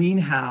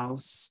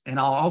greenhouse, and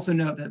I'll also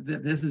note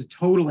that this is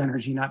total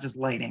energy, not just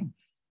lighting.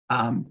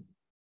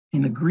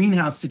 In the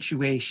greenhouse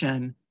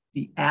situation,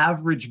 the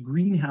average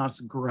greenhouse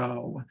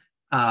grow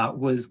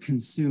was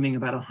consuming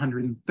about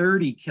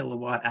 130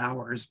 kilowatt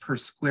hours per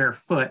square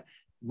foot,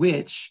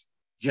 which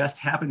just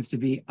happens to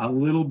be a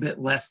little bit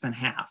less than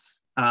half.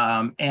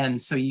 And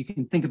so you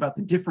can think about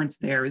the difference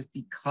there is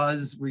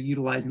because we're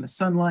utilizing the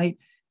sunlight,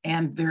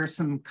 and there are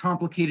some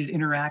complicated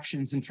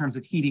interactions in terms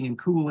of heating and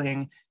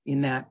cooling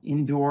in that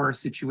indoor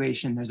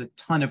situation. There's a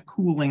ton of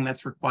cooling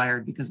that's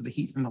required because of the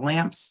heat from the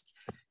lamps.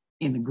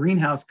 In the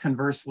greenhouse,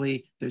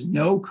 conversely, there's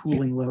no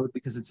cooling load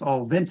because it's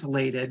all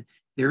ventilated.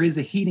 There is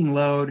a heating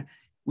load,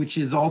 which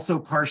is also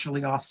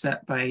partially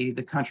offset by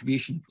the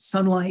contribution of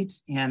sunlight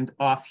and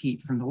off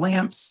heat from the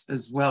lamps,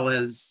 as well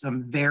as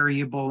some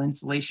variable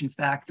insulation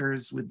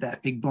factors with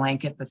that big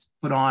blanket that's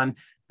put on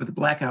for the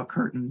blackout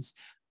curtains.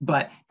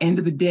 But end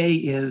of the day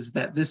is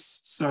that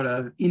this sort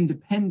of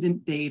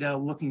independent data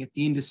looking at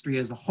the industry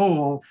as a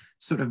whole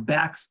sort of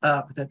backs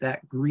up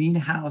that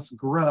greenhouse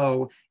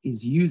grow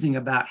is using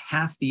about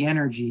half the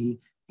energy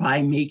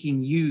by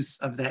making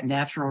use of that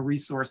natural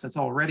resource that's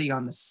already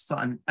on the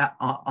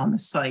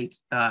site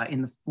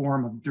in the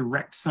form of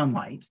direct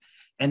sunlight.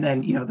 And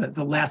then,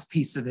 the last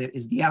piece of it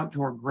is the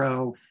outdoor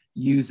grow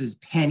uses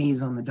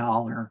pennies on the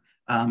dollar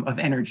of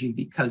energy,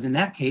 because in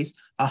that case,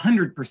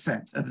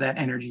 100% of that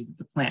energy that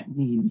the plant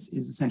needs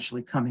is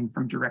essentially coming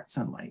from direct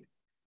sunlight.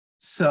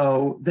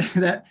 So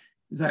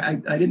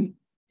I didn't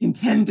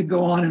intend to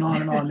go on and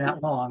on and on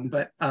that long,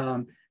 but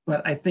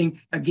I think,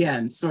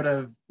 again, sort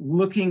of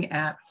looking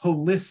at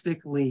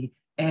holistically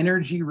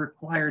energy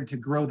required to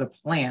grow the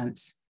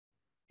plant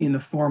in the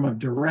form of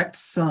direct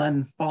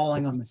sun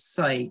falling on the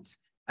site,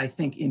 I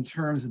think in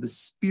terms of the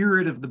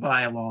spirit of the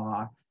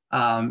bylaw,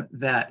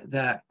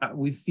 that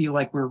we feel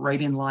like we're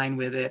right in line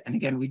with it. And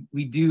again,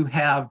 we do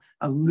have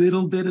a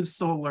little bit of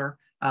solar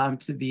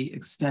to the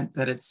extent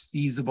that it's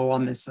feasible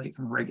on this site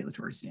from a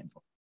regulatory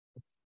standpoint.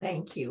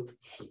 Thank you.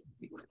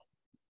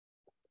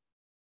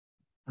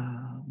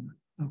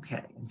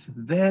 Okay, and so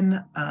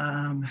then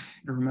I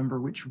remember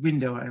which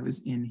window I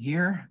was in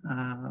here.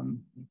 I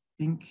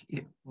think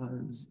it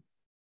was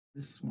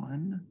this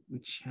one,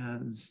 which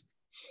has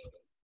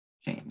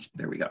changed.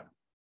 There we go.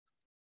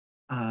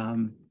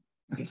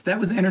 Okay, so that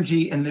was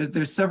energy, and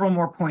there's several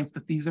more points,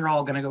 but these are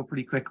all going to go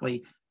pretty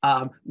quickly.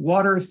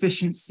 Water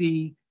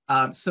efficiency.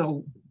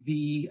 So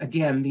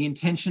again, the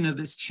intention of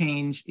this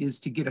change is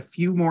to get a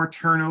few more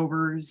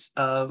turnovers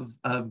of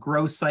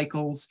grow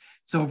cycles.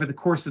 So over the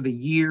course of the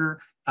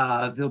year,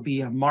 there'll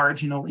be a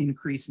marginal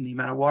increase in the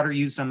amount of water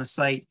used on the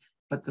site,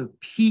 but the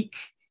peak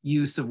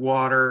use of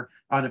water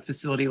on a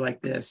facility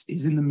like this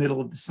is in the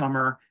middle of the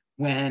summer,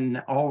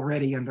 when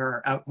already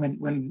under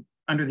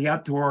the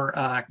outdoor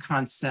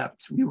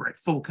concept, we were at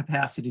full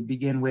capacity to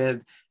begin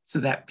with. So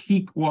that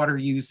peak water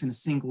use in a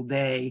single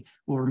day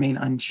will remain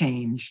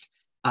unchanged.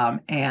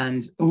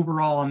 And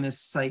overall on this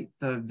site,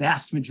 the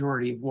vast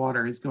majority of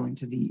water is going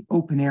to the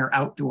open air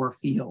outdoor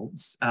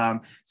fields.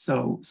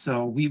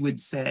 So we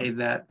would say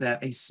that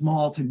a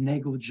small to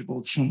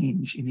negligible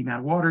change in the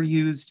amount of water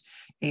used,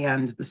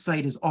 and the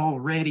site is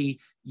already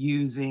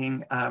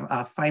using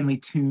a finely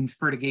tuned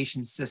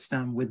fertigation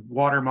system with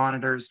water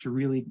monitors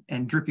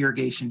and drip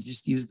irrigation to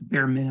just use the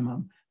bare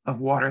minimum of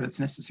water that's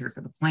necessary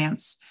for the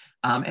plants.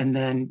 And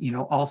then,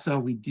 also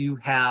we do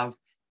have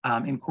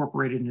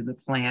incorporated into the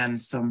plan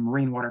some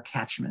rainwater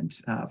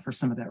catchment for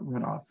some of that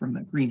runoff from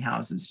the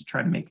greenhouses to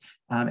try to make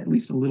at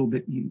least a little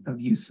bit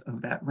of use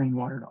of that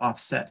rainwater to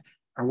offset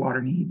our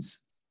water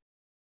needs.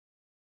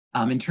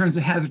 In terms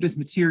of hazardous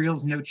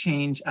materials, no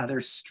change.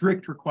 There's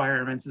strict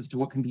requirements as to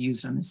what can be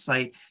used on this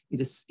site. It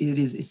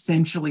is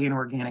essentially an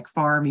organic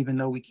farm, even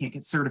though we can't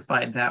get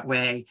certified that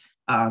way.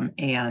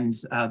 And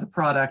the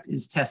product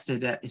is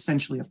tested at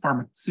essentially a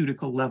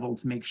pharmaceutical level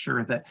to make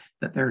sure that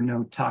there are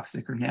no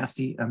toxic or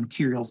nasty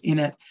materials in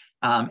it.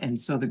 And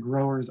so the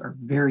growers are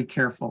very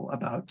careful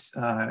about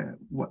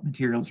what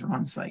materials are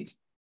on site.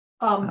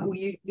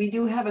 We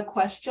do have a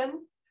question.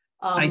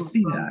 I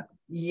see that.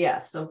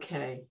 Yes,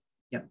 okay.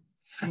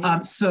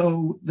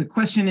 So the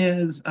question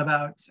is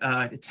about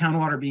town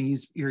water being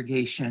used for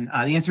irrigation.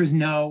 The answer is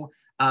no.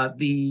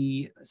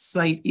 The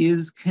site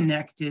is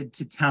connected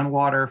to town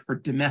water for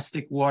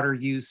domestic water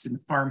use in the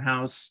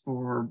farmhouse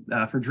for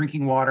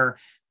drinking water,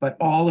 but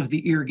all of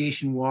the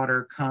irrigation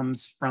water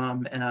comes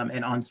from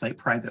an on-site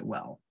private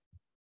well.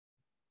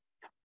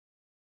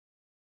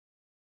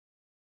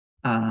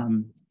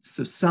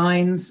 So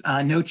signs,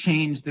 no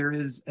change. There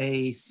is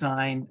a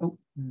sign. Oh,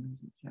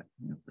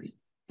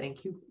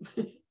 thank you.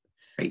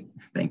 Great,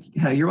 thank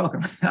you. You're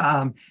welcome.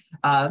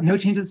 No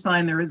change to the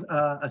sign. There is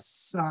a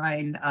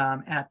sign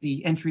at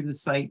the entry to the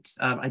site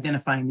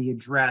identifying the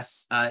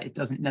address. It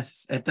doesn't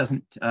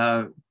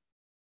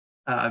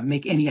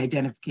make any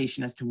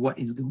identification as to what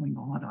is going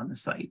on the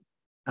site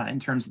in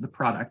terms of the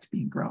product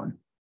being grown.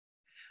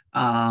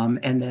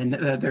 And then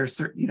there's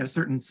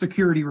certain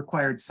security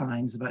required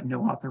signs about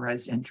no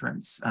authorized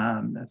entrance,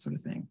 that sort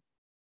of thing.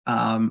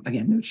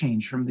 Again, no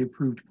change from the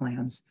approved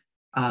plans.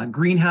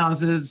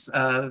 Greenhouses,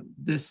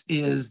 this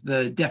is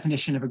the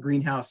definition of a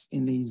greenhouse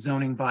in the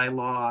zoning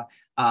bylaw.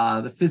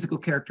 The physical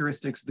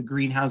characteristics of the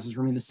greenhouses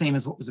remain the same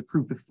as what was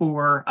approved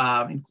before,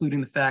 including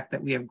the fact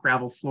that we have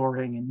gravel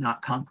flooring and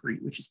not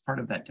concrete, which is part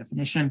of that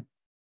definition.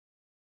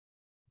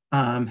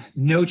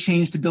 No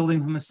change to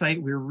buildings on the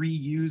site. We're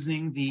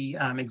reusing the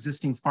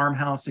existing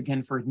farmhouse,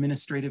 again, for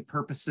administrative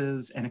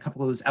purposes, and a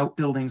couple of those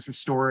outbuildings for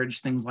storage,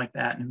 things like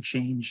that, no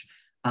change.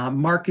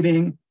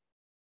 Marketing,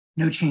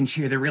 no change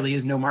here. There really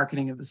is no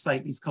marketing of the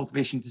site. These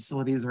cultivation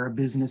facilities are a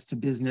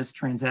business-to-business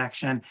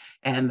transaction,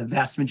 and the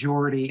vast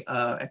majority,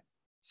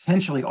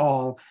 essentially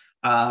all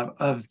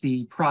of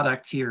the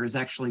product here is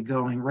actually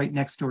going right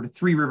next door to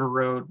Three River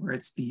Road, where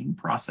it's being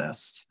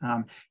processed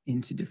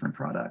into different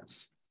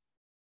products.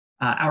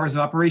 Hours of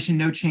operation,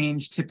 no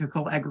change,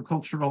 typical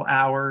agricultural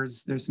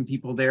hours. There's some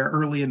people there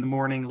early in the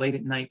morning, late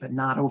at night, but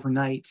not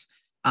overnight.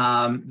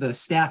 The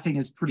staffing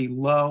is pretty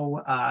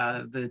low.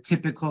 The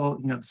typical,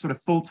 sort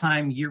of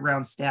full-time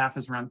year-round staff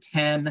is around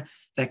 10.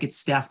 That gets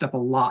staffed up a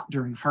lot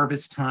during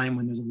harvest time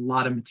when there's a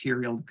lot of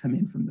material to come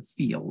in from the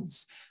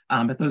fields.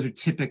 But those are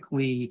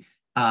typically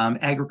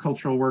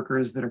agricultural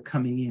workers that are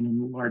coming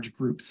in large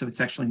groups. So it's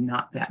actually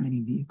not that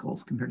many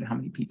vehicles compared to how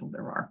many people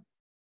there are.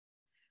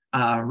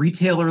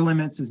 Retailer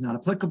limits is not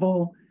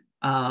applicable.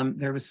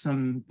 There was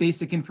some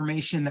basic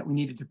information that we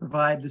needed to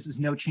provide. This is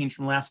no change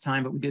from last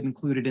time, but we did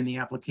include it in the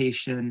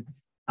application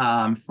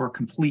for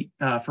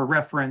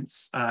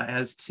reference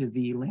as to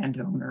the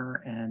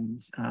landowner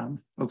and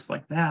folks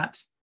like that.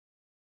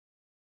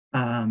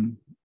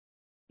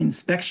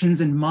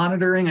 Inspections and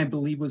monitoring, I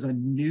believe, was a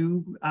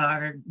new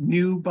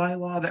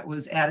bylaw that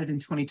was added in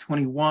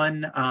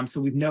 2021.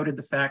 So we've noted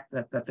the fact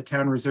that the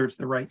town reserves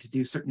the right to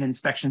do certain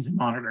inspections and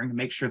monitoring to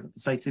make sure that the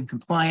site's in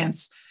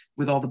compliance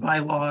with all the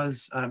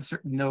bylaws.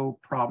 Certainly no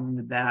problem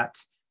with that.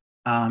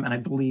 And I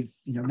believe,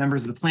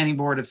 members of the planning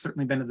board have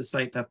certainly been to the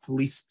site. The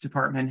police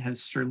department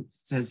has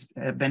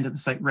been to the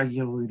site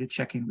regularly to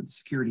check in with the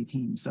security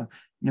team. So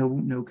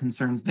no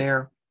concerns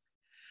there.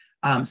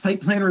 Site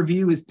plan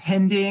review is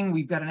pending.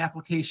 We've got an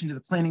application to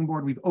the planning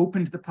board. We've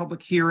opened the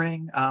public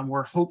hearing.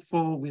 We're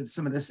hopeful with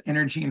some of this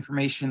energy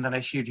information that I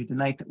shared you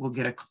tonight that we'll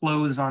get a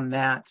close on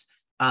that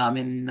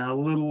in a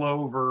little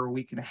over a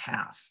week and a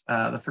half,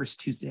 the first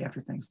Tuesday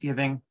after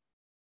Thanksgiving.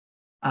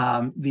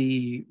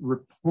 The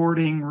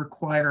reporting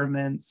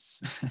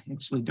requirements, I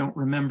actually don't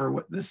remember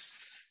what this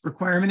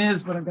requirement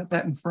is, but I've got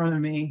that in front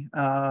of me.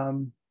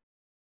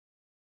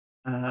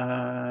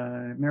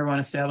 Marijuana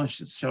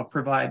establishments shall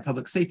provide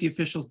public safety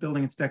officials,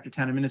 building inspector,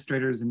 town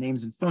administrators, and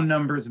names and phone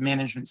numbers of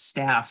management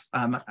staff.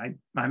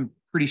 I'm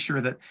pretty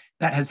sure that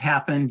has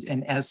happened,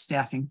 and as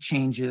staffing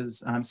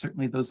changes,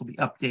 certainly those will be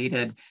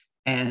updated.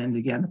 And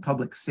again, the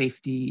public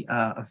safety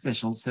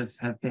officials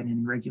have been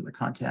in regular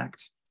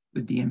contact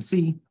with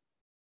DMC.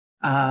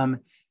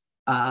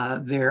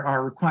 There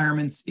are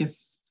requirements if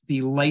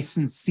the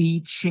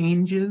licensee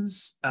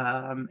changes,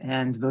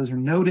 and those are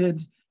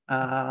noted.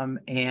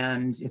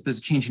 And if there's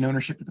a change in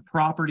ownership of the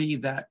property,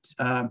 that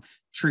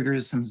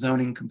triggers some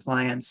zoning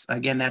compliance.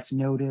 Again, that's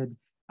noted.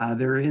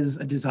 There is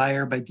a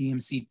desire by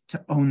DMC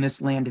to own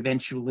this land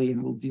eventually,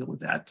 and we'll deal with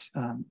that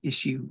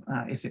issue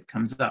if it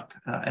comes up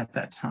at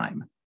that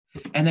time.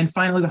 And then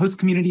finally, the host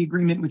community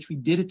agreement, which we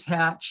did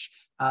attach.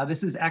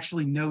 This is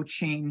actually no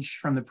change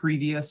from the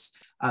previous.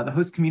 The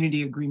host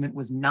community agreement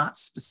was not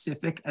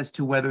specific as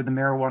to whether the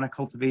marijuana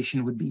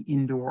cultivation would be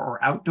indoor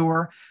or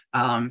outdoor.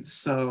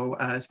 So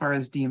as far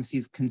as DMC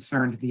is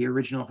concerned, the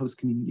original host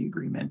community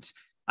agreement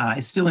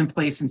is still in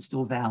place and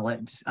still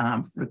valid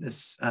for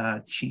this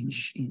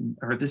change in,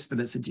 or for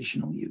this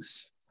additional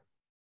use.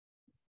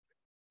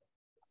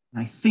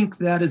 I think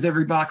that is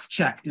every box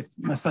checked,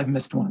 unless I've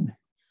missed one.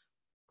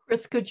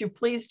 Chris, could you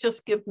please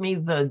just give me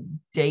the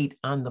date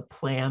on the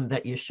plan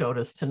that you showed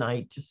us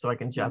tonight, just so I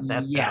can jot that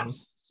down?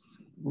 Yes,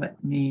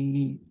 let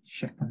me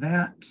check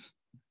that.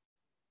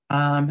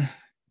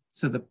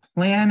 So the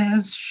plan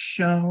as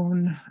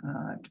shown,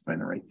 I have to find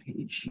the right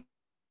page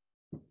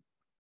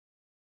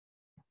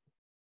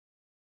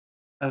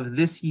of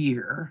this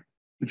year,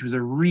 which was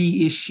a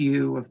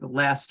reissue of the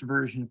last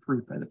version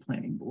approved by the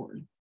planning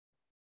board.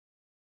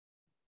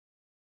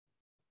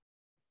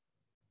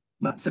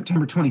 But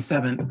September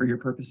 27th, for your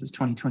purposes,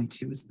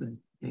 2022 is the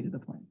date of the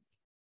plan.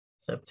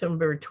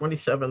 September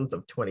 27th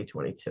of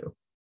 2022.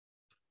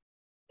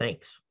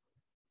 Thanks.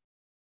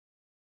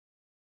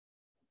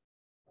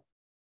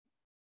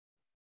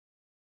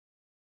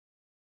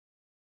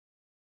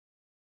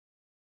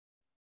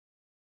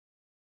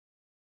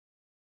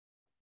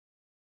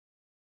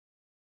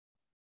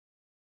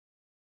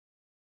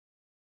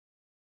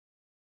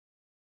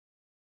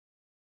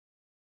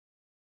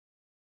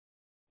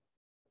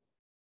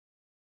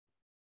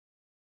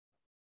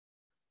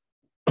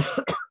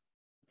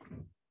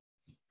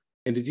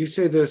 And did you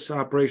say this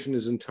operation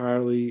is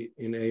entirely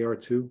in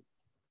AR2?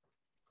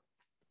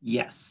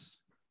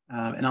 Yes,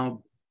 and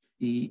I'll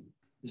be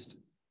just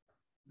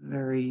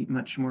very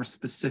much more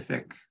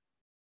specific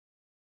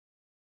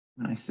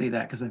when I say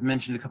that, because I've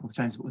mentioned it a couple of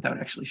times, but without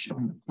actually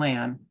showing the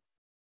plan.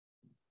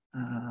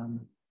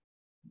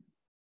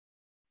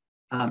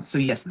 So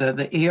yes, the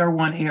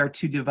AR1,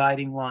 AR2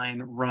 dividing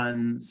line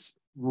runs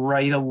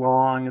right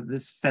along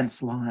this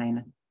fence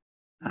line.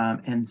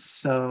 And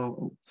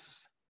so,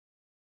 oops,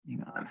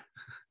 hang on,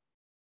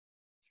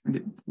 turned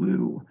it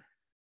blue.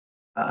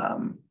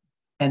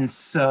 And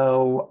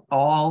so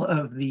all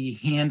of the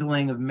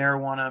handling of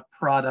marijuana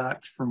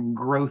product from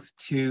growth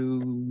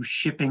to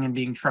shipping and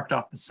being trucked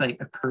off the site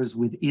occurs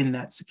within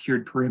that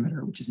secured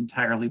perimeter, which is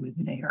entirely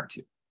within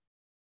AR2.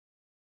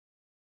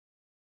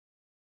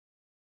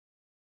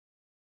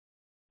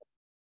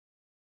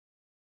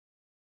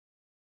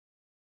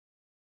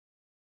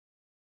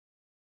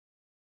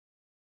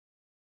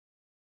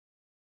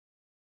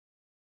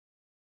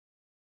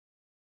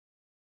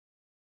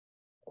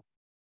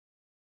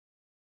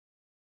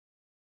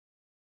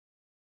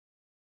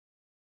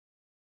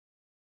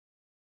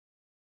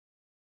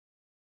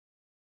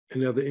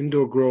 And now the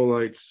indoor grow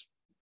lights,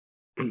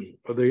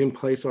 are they in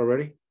place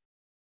already?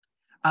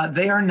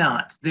 They are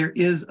not. There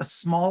is a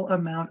small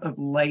amount of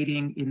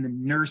lighting in the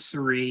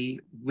nursery,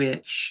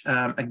 which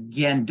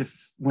again,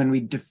 when we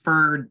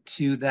deferred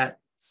to that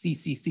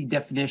CCC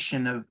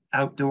definition of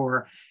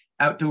outdoor,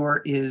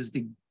 outdoor is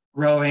the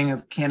growing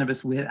of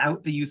cannabis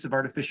without the use of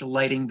artificial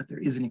lighting, but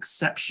there is an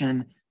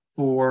exception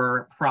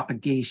for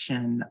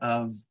propagation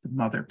of the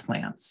mother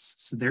plants.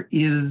 So there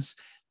is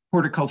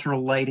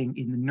horticultural lighting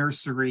in the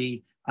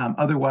nursery.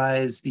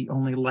 Otherwise, the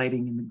only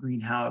lighting in the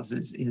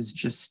greenhouses is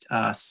just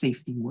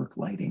safety work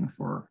lighting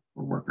for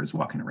workers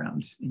walking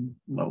around in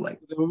low light.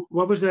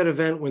 What was that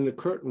event when the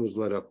curtain was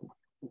lit up?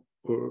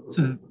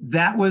 So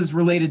that was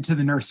related to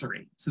the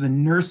nursery. So the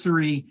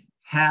nursery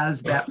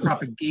has that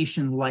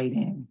propagation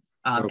lighting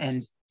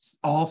and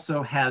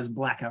also has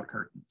blackout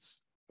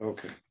curtains.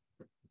 Okay.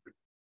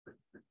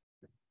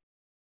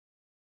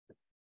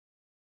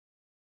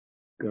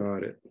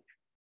 Got it.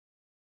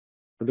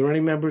 Are there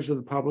any members of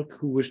the public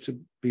who wish to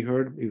be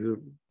heard, either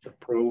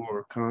pro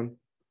or con?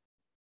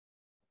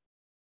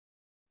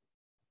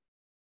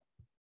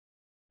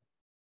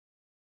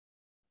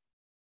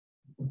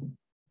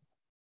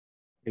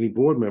 Any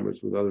board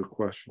members with other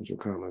questions or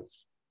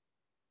comments?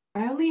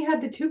 I only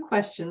had the two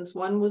questions.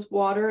 One was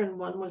water and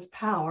one was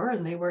power,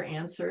 and they were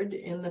answered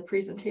in the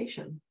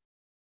presentation.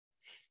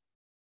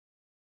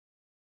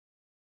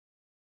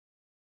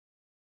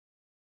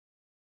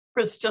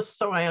 Chris, just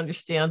so I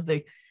understand,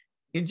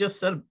 you just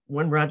said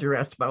when Roger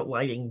asked about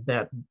lighting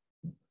that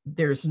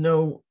there's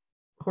no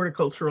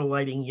horticultural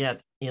lighting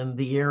yet in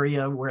the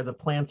area where the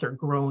plants are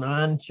grown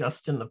on,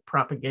 just in the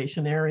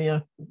propagation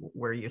area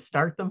where you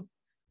start them?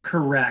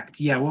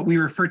 Correct. Yeah, what we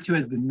refer to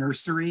as the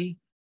nursery.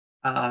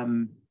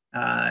 And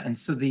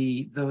so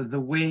the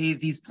way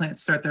these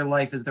plants start their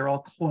life is they're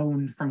all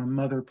cloned from a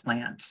mother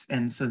plant.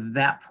 And so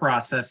that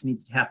process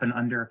needs to happen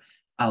under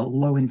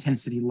low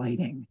intensity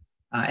lighting.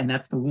 And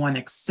that's the one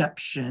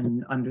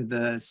exception under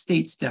the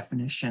state's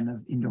definition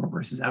of indoor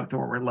versus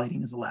outdoor where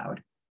lighting is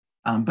allowed.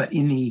 But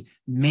in the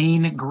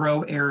main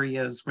grow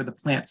areas where the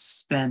plants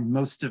spend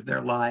most of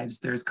their lives,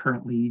 there's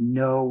currently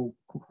no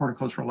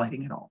horticultural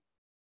lighting at all.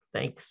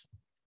 Thanks.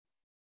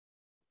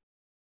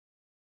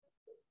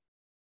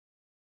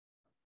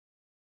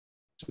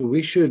 So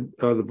we should,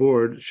 the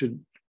board should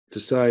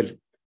decide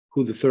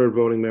who the third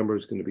voting member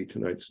is going to be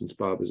tonight, since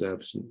Bob is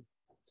absent.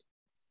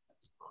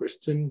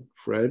 Kristen,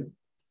 Fred,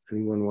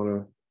 anyone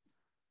want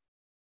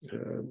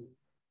to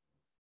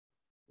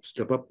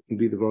step up and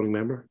be the voting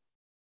member?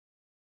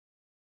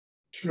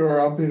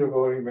 Sure, I'll be the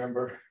voting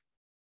member.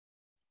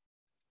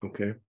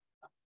 Okay.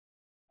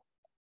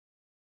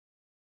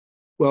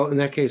 Well, in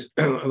that case,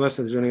 unless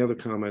there's any other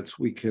comments,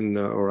 we can,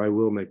 or I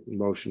will make the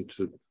motion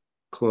to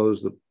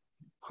close the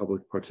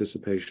public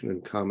participation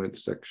and comment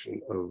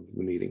section of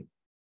the meeting.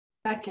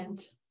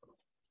 Second.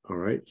 All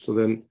right, so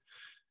then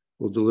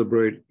we'll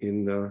deliberate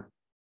in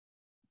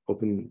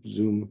open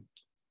Zoom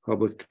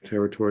public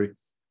territory,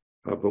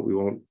 but we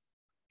won't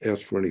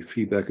ask for any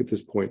feedback at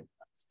this point.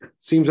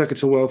 Seems like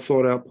it's a well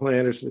thought out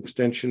plan. It's an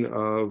extension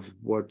of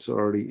what's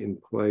already in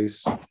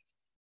place,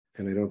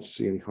 and I don't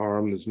see any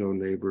harm. There's no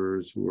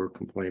neighbors who are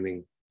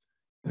complaining,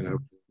 and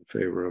I'm in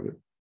favor of it.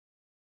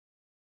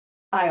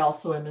 I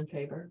also am in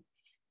favor.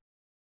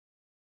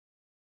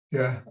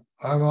 Yeah,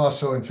 I'm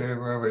also in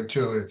favor of it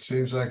too. It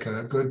seems like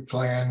a good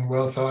plan,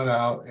 well thought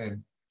out,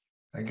 and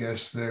I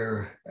guess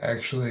there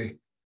actually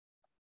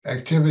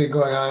activity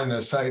going on in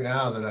the site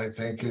now that I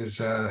think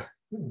is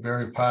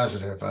very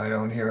positive. I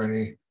don't hear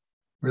any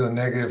real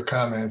negative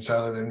comments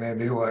other than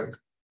maybe what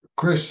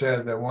Chris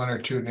said, that one or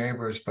two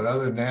neighbors, but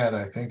other than that,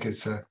 I think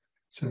it's a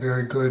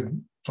very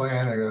good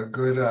plan, a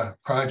good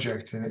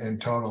project in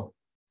total.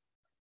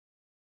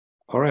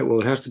 All right, well,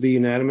 it has to be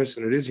unanimous,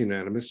 and it is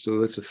unanimous,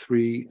 so that's a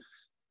 3-0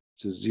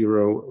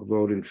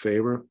 vote in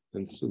favor,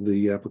 and so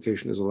the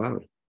application is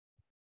allowed.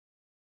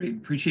 Great,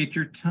 appreciate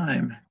your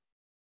time.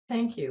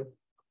 Thank you.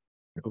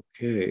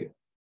 Okay,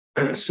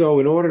 so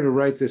in order to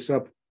write this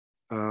up,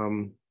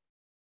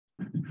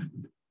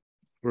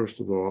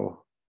 first of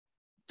all,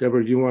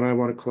 Deborah, do you and I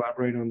want to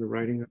collaborate on the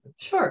writing of it?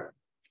 Sure,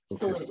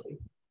 Okay. absolutely.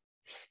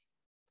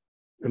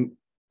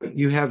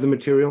 You have the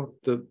material?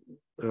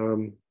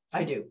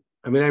 I do.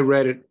 I mean, I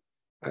read it.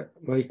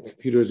 My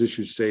computer has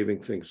issues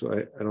saving things, so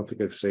I don't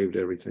think I've saved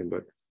everything,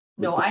 but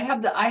No, I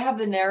have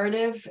the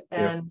narrative,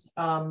 and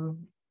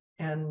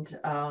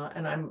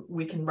Yeah.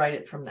 we can write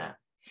it from that.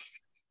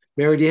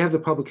 Mary, do you have the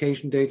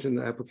publication dates and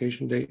the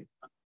application date?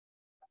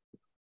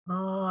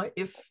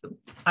 If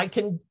I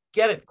can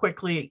get it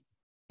quickly,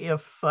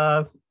 if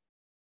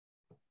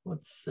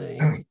let's see.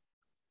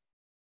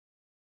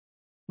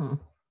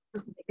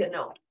 Just make a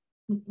note.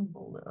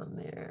 Hold on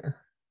there.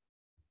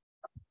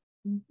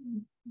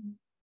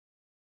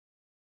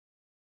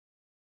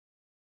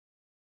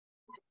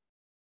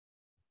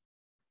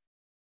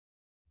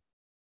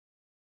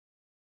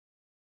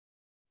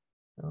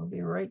 I'll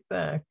be right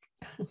back.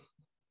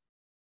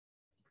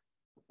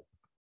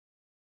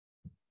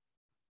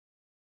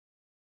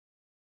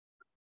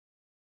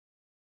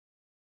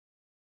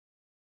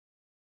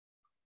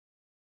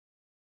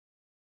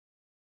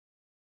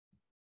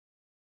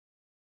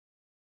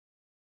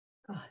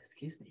 Oh,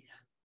 excuse me.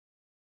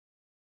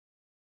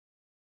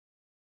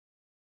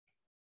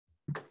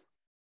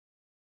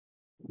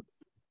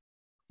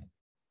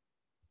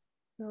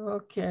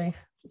 Okay,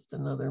 just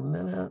another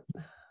minute.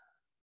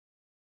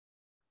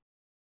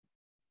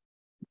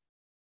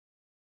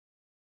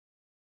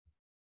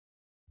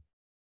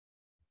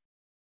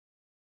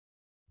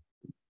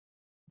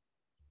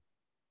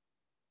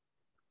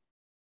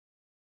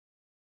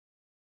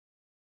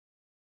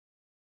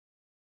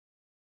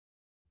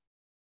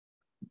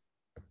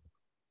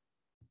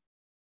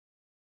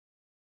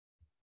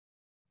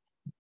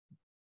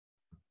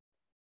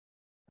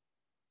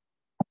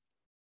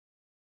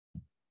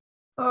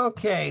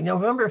 Okay,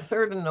 November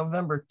 3rd and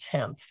November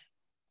 10th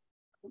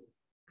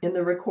In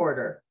the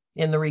recorder.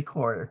 in the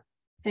recorder.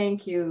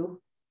 Thank you.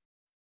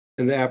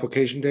 And the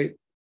application date?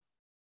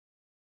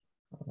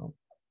 I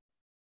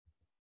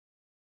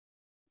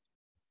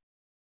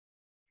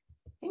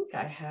think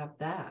I have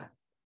that.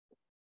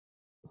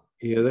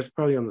 Yeah, that's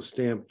probably on the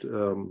stamped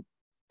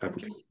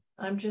application.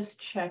 I'm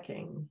just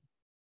checking.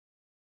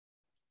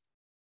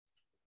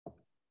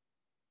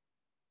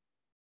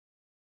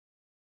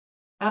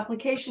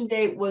 Application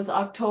date was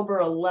October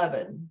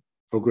 11.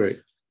 Oh,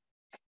 great.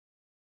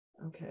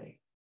 Okay,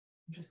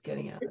 I'm just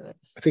getting out of this.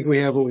 I think we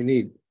have what we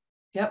need.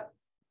 Yep.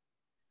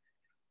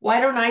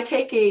 Why don't I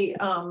take a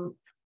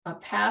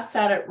pass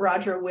at it,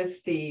 Roger,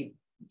 with the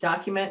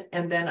document,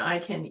 and then I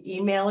can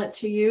email it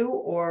to you,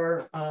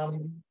 or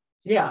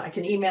yeah, I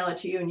can email it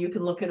to you and you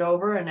can look it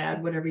over and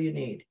add whatever you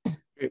need.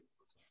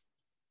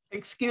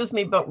 Excuse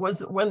me, but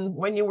was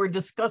when you were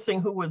discussing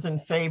who was in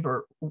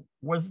favor,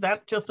 was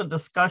that just a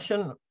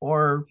discussion,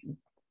 or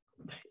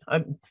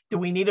do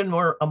we need a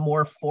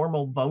more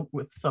formal vote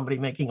with somebody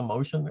making a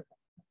motion?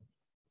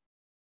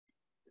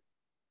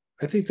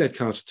 I think that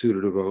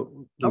constituted a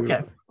vote.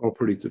 Okay. All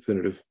pretty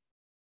definitive.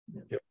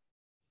 Yep.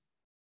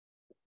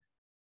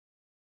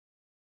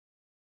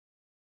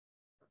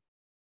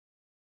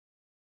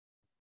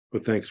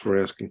 But thanks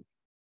for asking.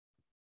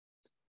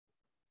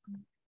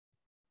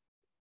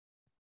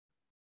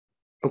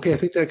 Okay, I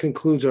think that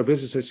concludes our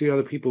business. I see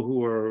other people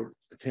who are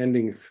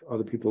attending. If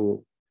other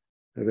people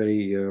have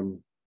any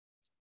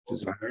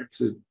desire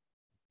to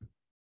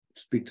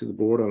speak to the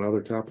board on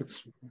other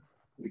topics,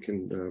 we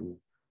can do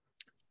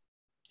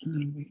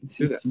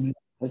that.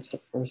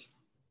 First.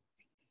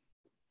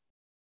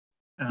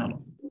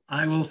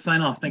 I will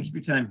sign off. Thank you for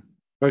your time.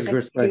 Thank you,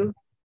 Chris. Bye. you.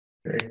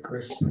 Hey,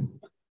 Chris.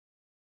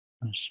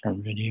 I'll start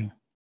video.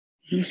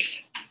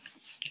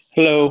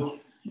 Hello.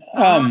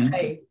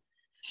 Hi.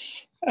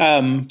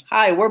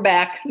 Hi, we're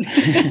back.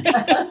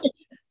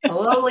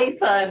 Hello,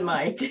 Lisa and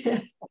Mike.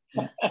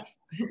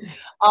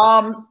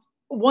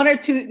 One or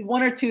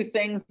two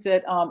things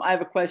that I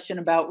have a question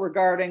about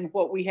regarding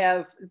what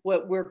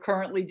we're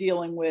currently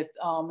dealing with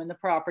in the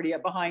property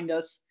up behind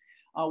us,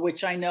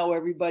 which I know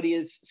everybody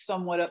is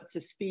somewhat up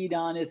to speed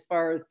on as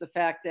far as the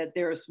fact that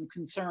there are some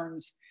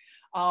concerns.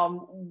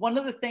 One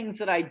of the things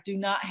that I do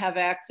not have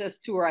access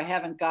to, or I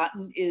haven't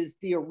gotten, is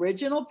the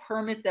original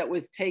permit that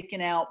was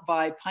taken out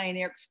by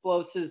Pioneer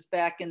Explosives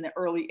back in the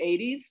early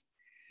 80s,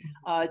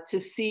 to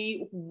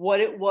see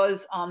what it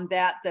was on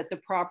that the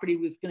property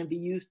was going to be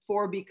used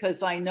for,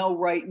 because I know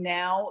right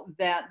now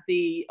that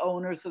the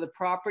owners of the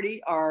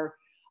property are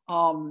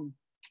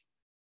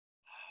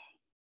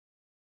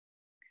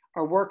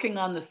working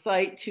on the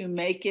site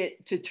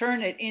to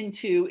turn it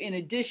into, in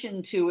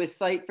addition to a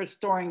site for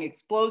storing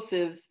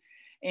explosives,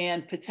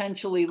 and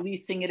potentially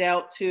leasing it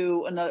out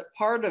to another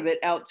part of it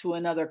out to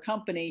another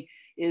company,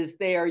 is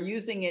they are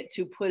using it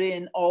to put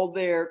in all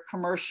their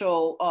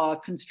commercial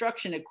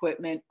construction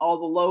equipment, all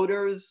the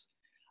loaders,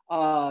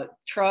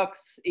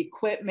 trucks,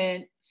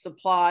 equipment,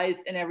 supplies,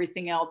 and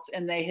everything else.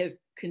 And they have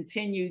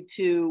continued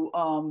to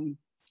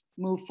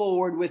move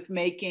forward with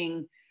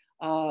making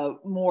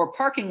more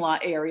parking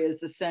lot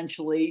areas,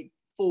 essentially,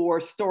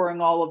 for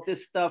storing all of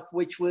this stuff,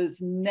 which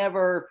was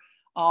never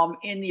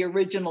in the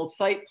original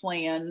site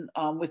plan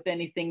with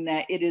anything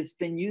that it has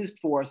been used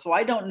for. So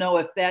I don't know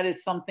if that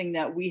is something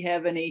that we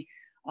have any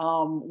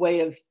way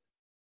of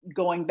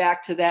going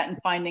back to that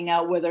and finding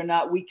out whether or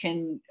not we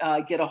can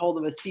get a hold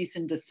of a cease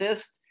and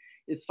desist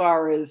as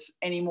far as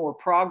any more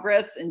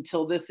progress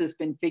until this has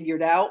been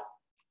figured out.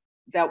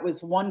 That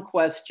was one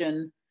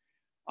question.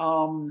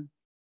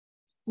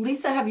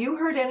 Lisa, have you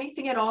heard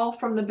anything at all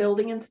from the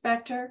building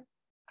inspector?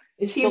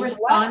 Is he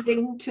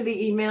responding to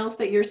the emails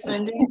that you're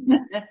sending?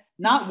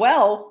 Not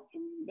well.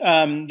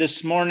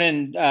 This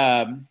morning,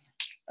 Brian,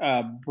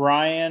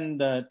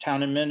 the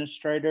town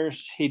administrator,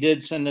 he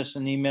did send us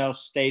an email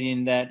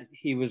stating that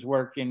he was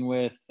working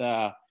with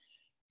the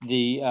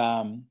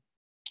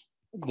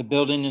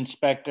building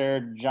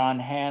inspector, John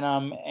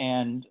Hannum,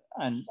 and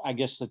I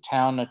guess the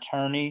town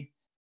attorney,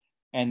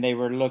 and they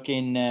were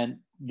looking at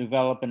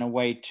developing a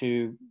way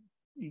to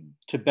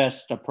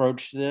best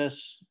approach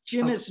this.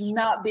 Jim is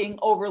not being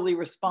overly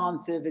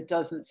responsive, it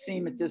doesn't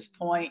seem at this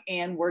point,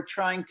 and we're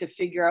trying to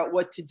figure out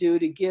what to do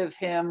to give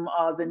him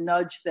the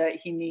nudge that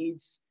he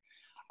needs.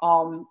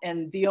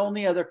 And the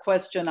only other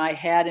question I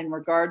had in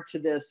regard to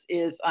this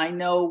is, I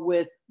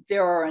know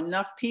there are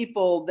enough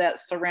people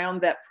that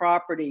surround that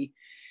property.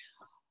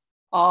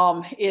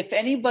 If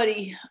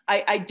anybody,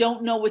 I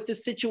don't know what the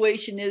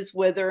situation is,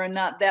 whether or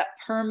not that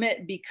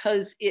permit,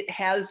 because it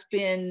has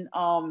been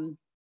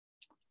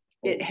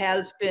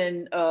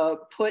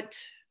put,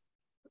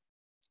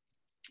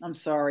 I'm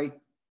sorry,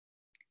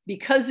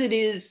 because it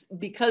is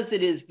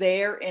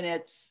there and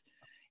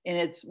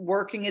it's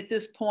working at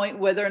this point,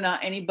 whether or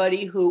not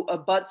anybody who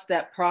abuts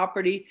that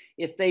property,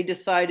 if they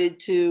decided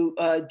to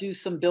do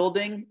some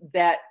building,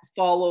 that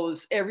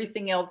follows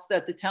everything else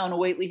that the town of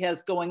Whately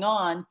has going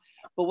on.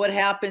 But what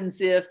happens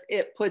if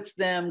it puts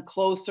them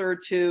closer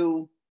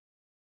to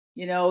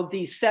you know,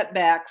 these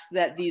setbacks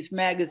that these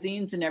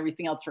magazines and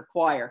everything else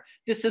require.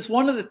 This is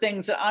one of the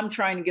things that I'm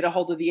trying to get a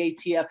hold of the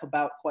ATF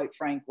about, quite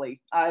frankly.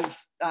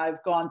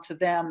 I've gone to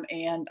them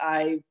and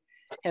I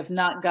have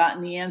not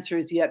gotten the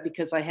answers yet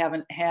because I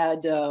haven't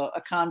had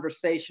a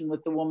conversation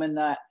with the woman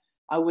that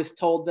I was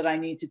told that I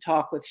need to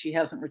talk with. She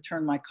hasn't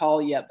returned my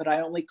call yet, but I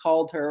only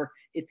called her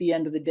at the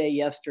end of the day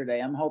yesterday.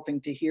 I'm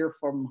hoping to hear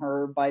from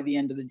her by the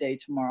end of the day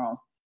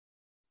tomorrow.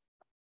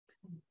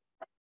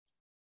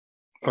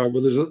 All right,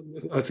 well, there's,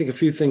 I think, a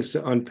few things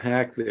to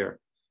unpack there.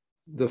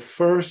 The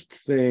first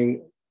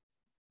thing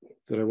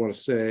that I want to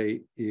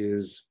say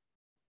is,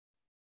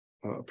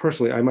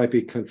 personally, I might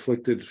be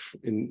conflicted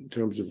in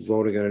terms of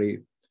voting on any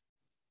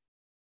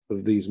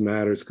of these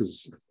matters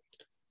because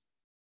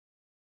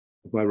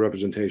of my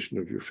representation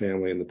of your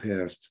family in the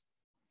past.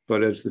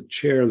 But as the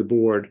chair of the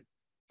board,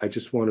 I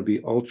just want to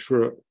be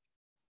ultra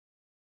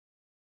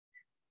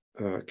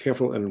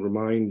careful and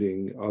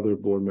reminding other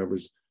board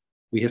members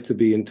we have to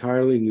be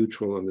entirely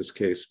neutral in this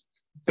case.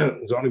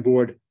 Zoning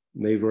board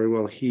may very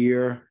well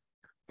hear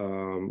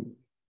an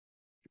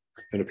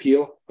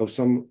appeal of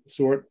some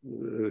sort.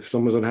 If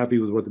someone's unhappy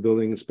with what the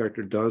building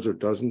inspector does or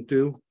doesn't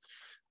do,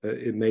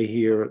 it may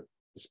hear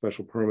a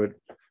special permit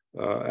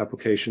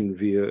application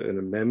via an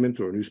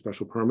amendment or a new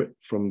special permit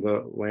from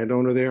the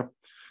landowner there.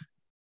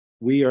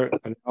 We are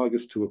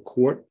analogous to a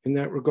court in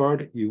that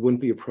regard. You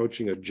wouldn't be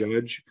approaching a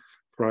judge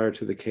prior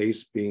to the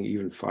case being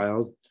even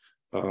filed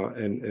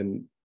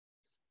and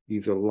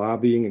either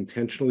lobbying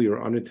intentionally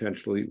or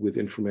unintentionally with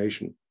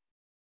information.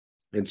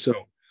 And so,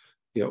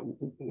 you know,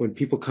 when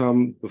people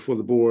come before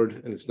the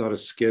board and it's not a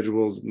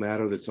scheduled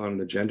matter that's on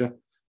an agenda,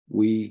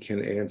 we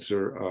can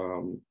answer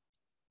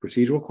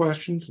procedural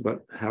questions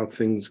about how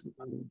things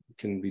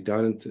can be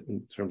done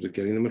in terms of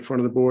getting them in front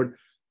of the board.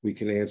 We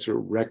can answer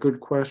record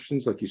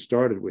questions like you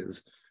started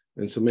with.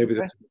 And so maybe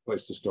that's a good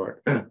place to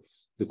start.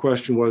 The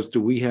question was,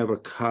 do we have a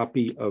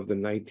copy of the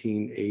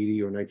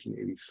 1980 or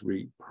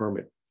 1983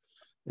 permit?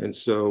 And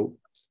so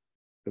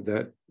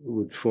that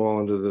would fall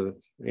under the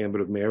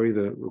ambit of Mary,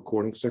 the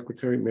recording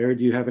secretary. Mary,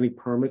 do you have any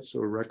permits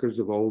or records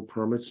of old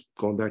permits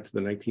going back to the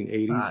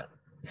 1980s?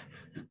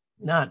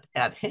 Not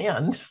at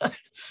hand.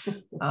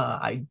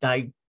 I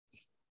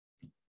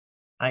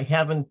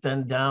haven't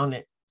been down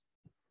it.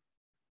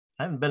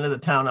 I haven't been to the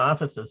town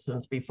offices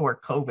since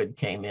before COVID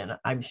came in.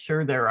 I'm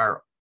sure there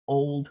are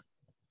old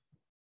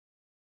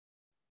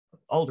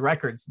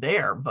records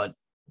there, but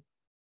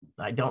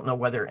I don't know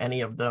whether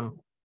any of them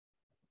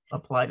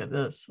apply to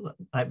this.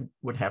 I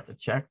would have to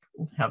check,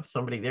 have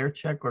somebody there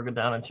check, or go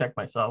down and check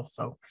myself.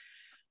 So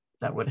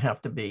that would have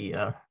to be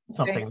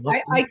something.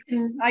 Okay.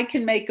 I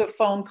can make a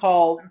phone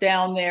call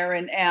down there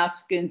and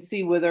ask and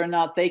see whether or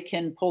not they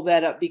can pull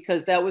that up,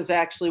 because that was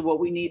actually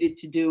what we needed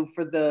to do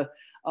for the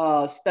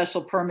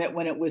special permit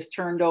when it was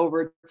turned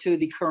over to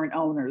the current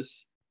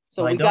owners.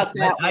 So we got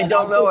that. I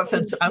don't know if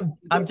it's,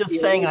 I'm just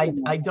saying,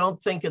 I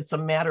don't think it's a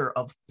matter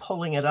of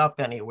pulling it up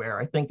anywhere.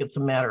 I think it's a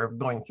matter of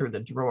going through the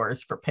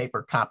drawers for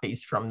paper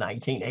copies from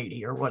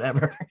 1980 or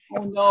whatever.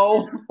 Oh,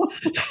 no.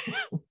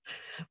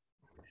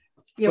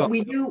 Yeah, Well,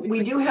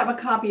 we do have a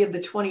copy of the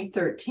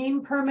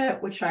 2013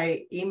 permit, which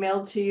I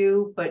emailed to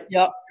you, but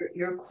Yep.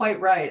 you're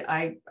quite right.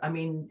 I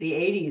mean, the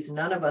 80s,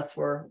 none of us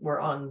were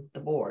on the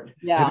board.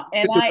 Yeah,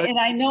 and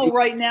I know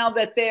right now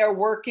that they are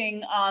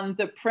working on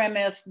the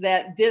premise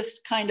that this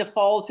kind of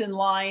falls in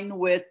line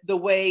with the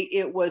way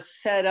it was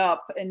set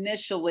up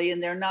initially,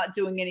 and they're not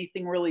doing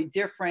anything really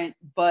different,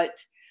 but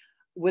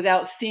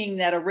without seeing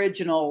that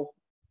original,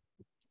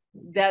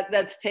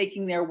 that's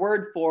taking their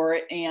word for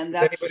it. And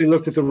that's, anybody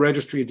looked at the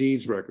registry of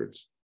deeds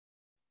records?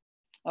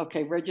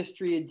 okay,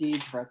 registry of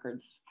deeds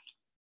records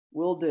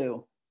will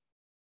do.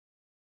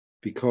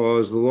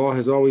 Because the law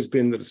has always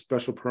been that a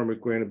special permit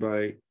granted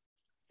by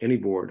any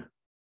board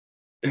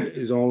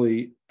is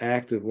only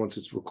active once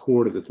it's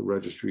recorded at the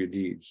registry of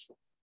deeds.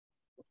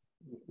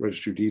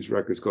 Registry of deeds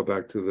records go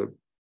back to the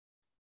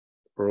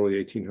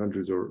early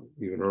 1800s or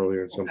even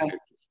earlier in some cases.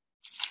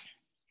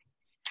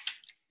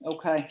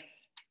 Okay.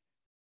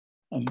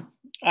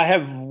 I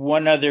have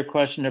one other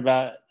question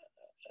about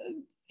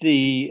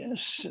the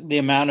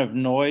amount of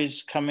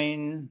noise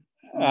coming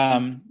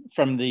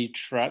from the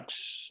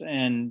trucks,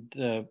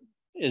 and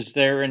is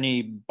there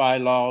any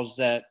bylaws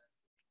that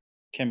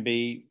can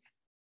be,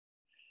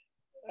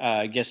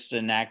 I guess,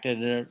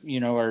 enacted, or, you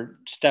know, or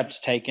steps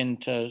taken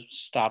to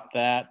stop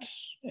that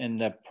in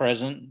the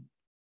present?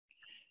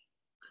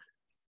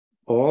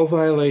 All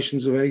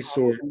violations of any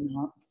sort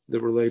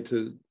that relate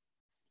to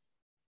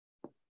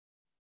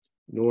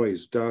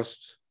noise,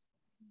 dust,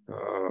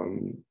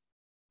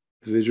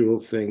 visual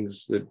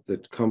things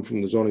that come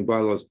from the zoning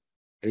bylaws,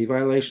 any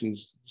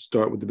violations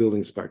start with the building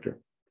inspector.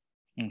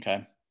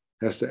 Okay.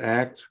 Has to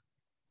act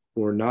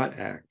or not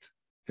act.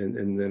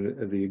 And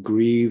then the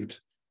aggrieved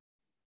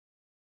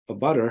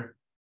abutter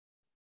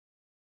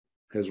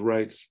has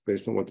rights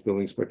based on what the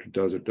building inspector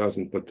does or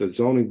doesn't, but the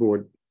zoning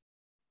board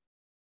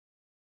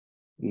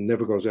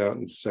never goes out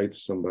and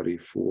cites somebody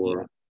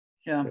for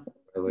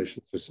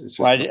violations. It's just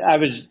Well, not-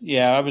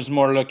 I was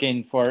more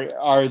looking for,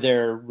 are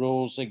there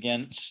rules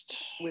against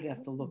We'd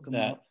have to look them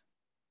up.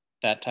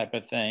 that type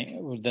of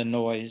thing with the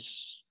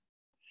noise?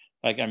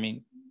 Like, I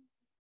mean,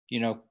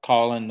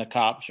 calling the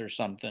cops or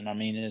something. I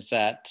mean, is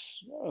that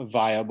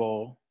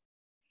viable?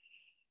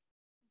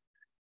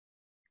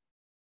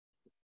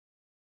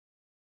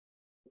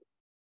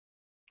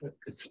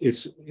 it's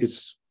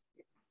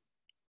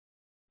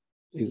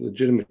a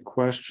legitimate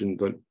question,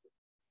 but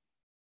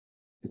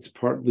it's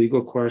part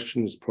legal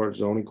question, it's part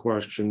zoning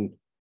question.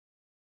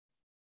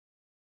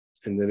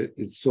 And then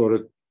it sort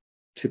of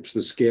tips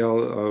the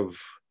scale of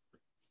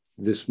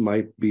this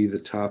might be the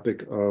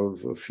topic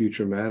of a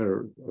future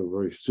matter, a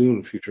very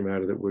soon future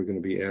matter that we're going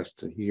to be asked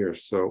to hear.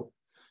 So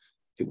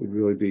it would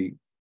really be,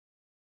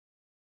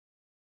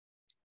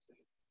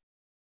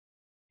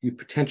 you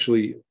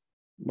potentially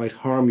might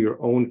harm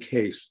your own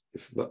case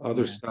if the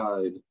other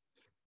side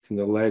can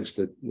allege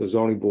that the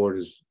zoning board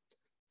is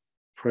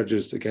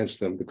prejudiced against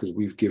them because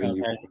we've given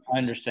you. I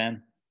understand.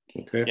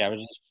 Okay. Yeah, I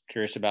was just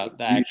curious about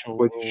the actual.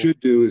 What you should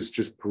do is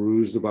just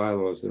peruse the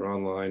bylaws. They're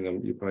online,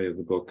 and you probably have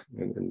the book,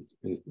 and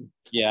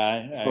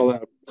yeah,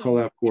 call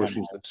out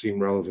portions that seem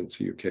relevant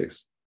to your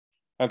case.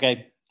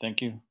 Okay,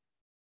 thank you.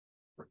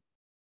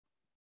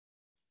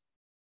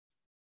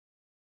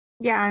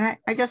 Yeah, and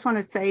I just want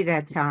to say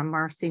that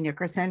Marcy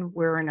Nickerson,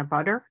 we're in a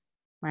butter,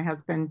 my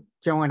husband,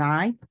 Joe and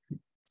I.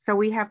 So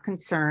we have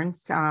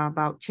concerns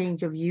about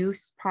change of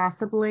use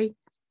possibly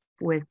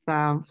with,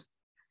 I'm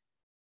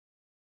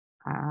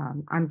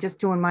just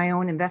doing my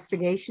own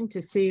investigation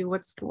to see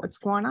what's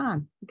going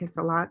on because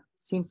a lot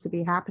seems to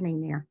be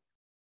happening there.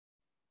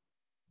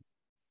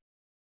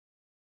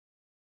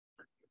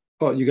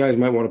 Well, you guys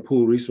might want to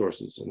pool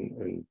resources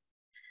and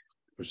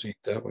proceed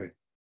that way.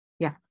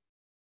 Yeah.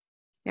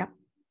 Yep.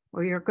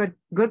 Well, you're a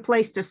good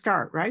place to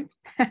start, right?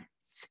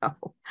 So.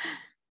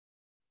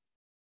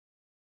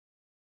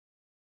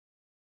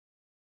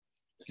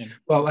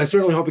 Well, I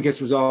certainly hope it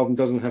gets resolved and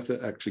doesn't have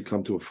to actually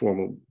come to a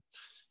formal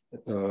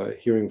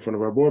hearing in front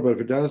of our board, but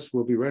if it does,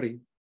 we'll be ready.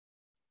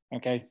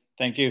 Okay,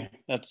 thank you.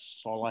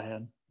 That's all I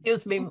had.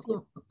 Excuse me,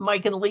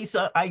 Mike and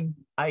Lisa, I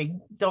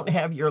don't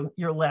have your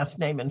last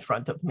name in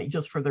front of me,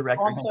 just for the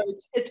record. Also,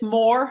 it's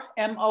Moore,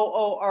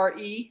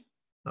 M-O-O-R-E.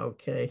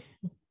 Okay.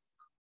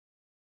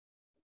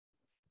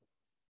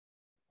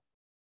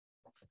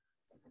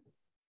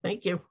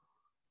 Thank you.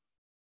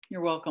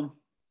 You're welcome.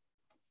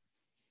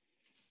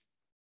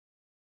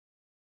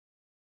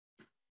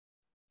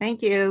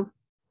 Thank you.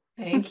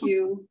 Thank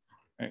you.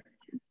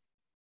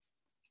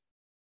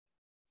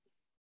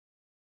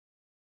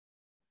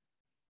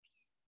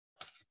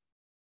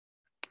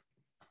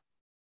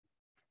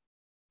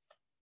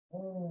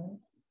 All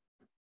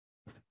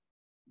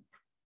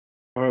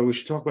right, we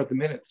should talk about the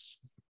minutes.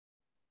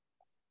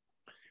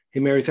 Hey,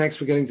 Mary, thanks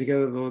for getting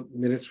together the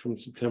minutes from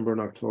September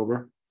and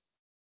October.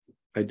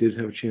 I did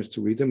have a chance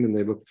to read them and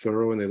they look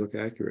thorough and they look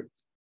accurate.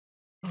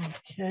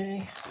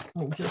 Okay,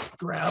 let me just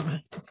grab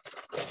it.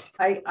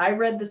 I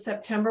read the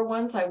September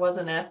ones. I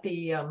wasn't at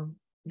the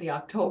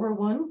October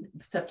one.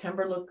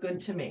 September looked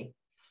good to me.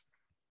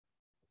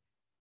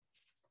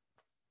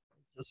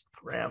 Just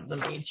grab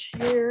them each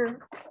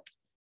here.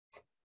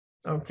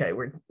 Okay,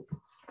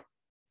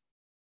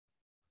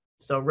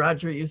 so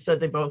Roger, you said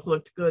they both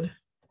looked good.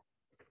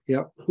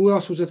 Yeah. Who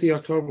else was at the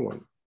October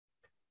one?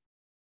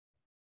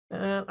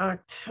 At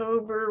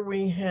October,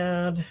 we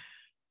had.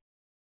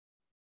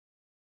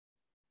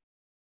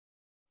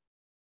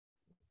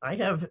 I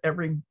have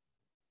everybody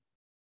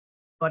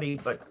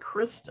but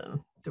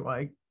Kristen. Did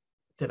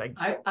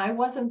I? I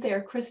wasn't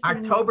there.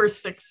 Kristen. October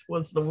 6th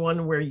was the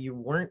one where you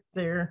weren't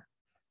there.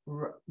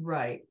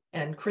 Right.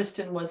 And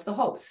Kristen was the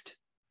host.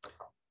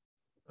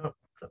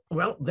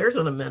 Well, there's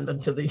an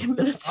amendment to the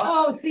minutes.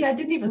 Oh, see, I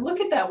didn't even look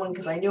at that one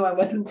because I knew I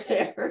wasn't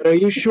there. Are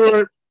you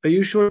sure,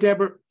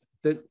 Deborah,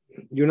 that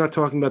you're not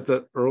talking about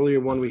the earlier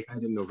one we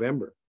had in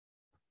November?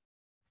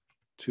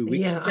 2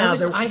 weeks. Yeah,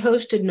 ago? I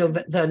hosted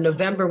the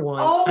November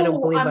one. Oh, I don't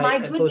believe my I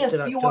goodness,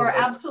 hosted you October. are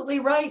absolutely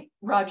right,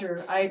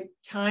 Roger.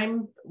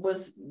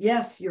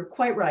 Yes, you're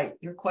quite right.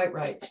 You're quite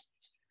right.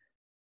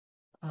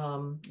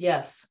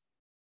 Yes.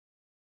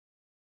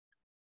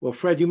 Well,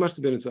 Fred, you must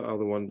have been at the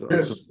other one.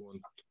 Yes.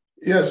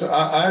 Yes,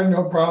 I have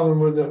no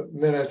problem with the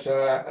minutes.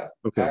 Okay.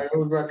 I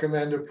would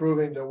recommend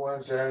approving the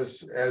ones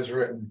as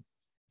written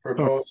for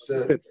Oh, both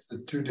the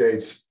 2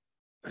 dates.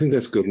 I think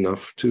that's good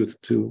enough. Two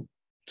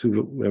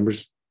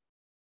members.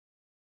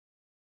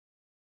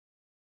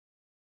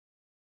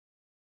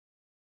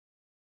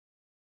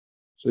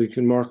 So you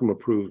can mark them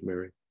approved,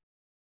 Mary.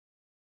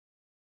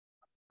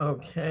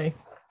 Okay.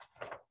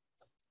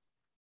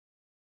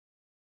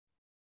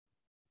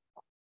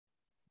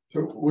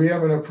 So we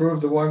haven't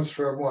approved the ones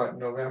from what,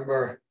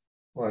 November,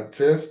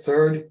 5th,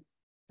 3rd,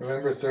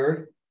 November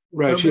 3rd?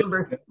 Right.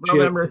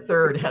 November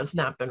 3rd has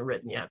not been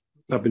written yet.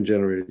 Not been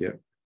generated yet.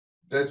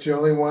 That's the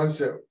only ones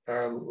that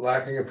are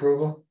lacking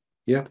approval?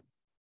 Yeah.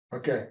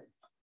 Okay.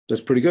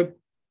 That's pretty good.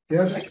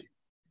 Yes.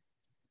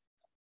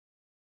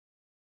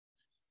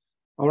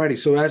 All righty.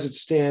 So as it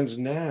stands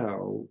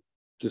now,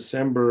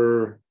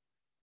 December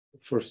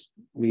first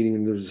meeting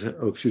in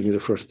the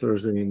first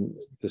Thursday in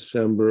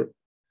December.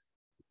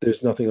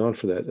 There's nothing on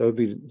for that. That would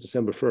be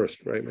December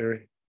 1st, right,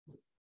 Mary?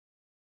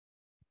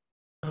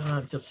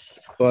 Just,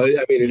 Well,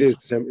 I mean, it is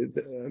December.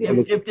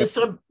 if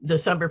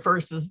December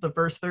 1st is the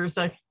first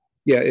Thursday?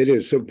 Yeah, it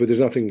is. So, but there's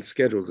nothing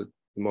scheduled at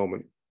the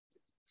moment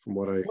from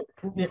what I.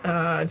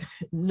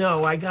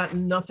 No, I got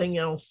nothing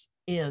else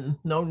in,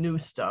 no new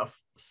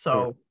stuff.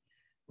 So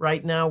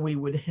right now we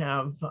would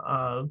have,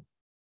 well,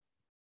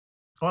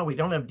 we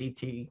don't have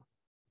DT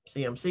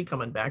CMC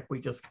coming back. We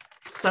just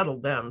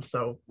settled them.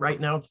 So right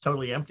now it's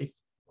totally empty.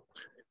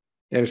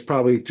 And it's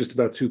probably just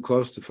about too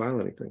close to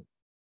file anything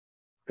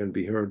and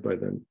be heard by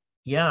then.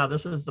 Yeah,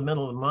 this is the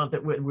middle of the month.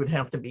 It would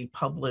have to be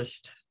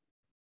published.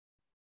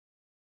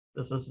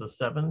 This is the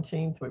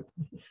 17th.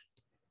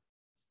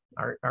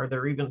 Are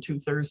there even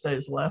 2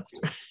 Thursdays left?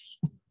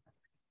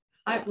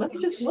 Let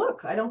me just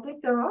look. I don't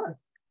think there are.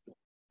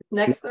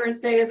 Next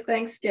Thursday is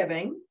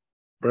Thanksgiving.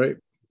 Right.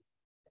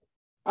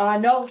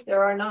 No,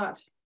 there are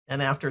not.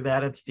 And after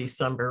that, it's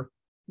December.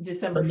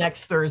 December. The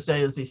next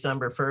Thursday is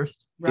December 1st.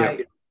 Right.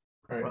 Yeah.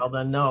 Right. Well,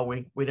 then no,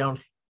 we don't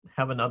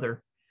have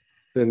another.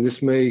 Then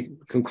this may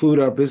conclude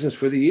our business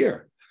for the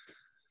year.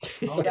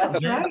 Oh,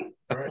 that's right.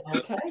 Right.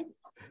 Okay.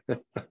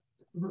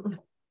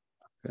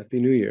 Happy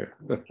New Year.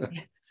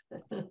 Yes.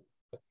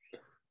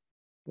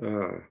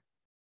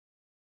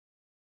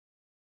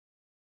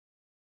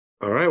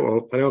 All right.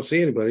 Well, I don't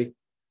see anybody.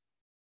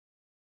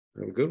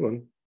 Have a good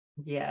one.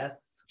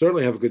 Yes.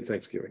 Certainly have a good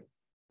Thanksgiving.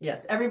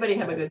 Yes. Everybody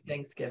have a good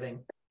Thanksgiving.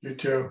 You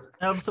too.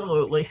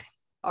 Absolutely.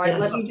 All right.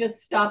 Yes. Let me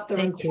just stop the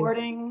Thank you.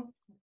 recording.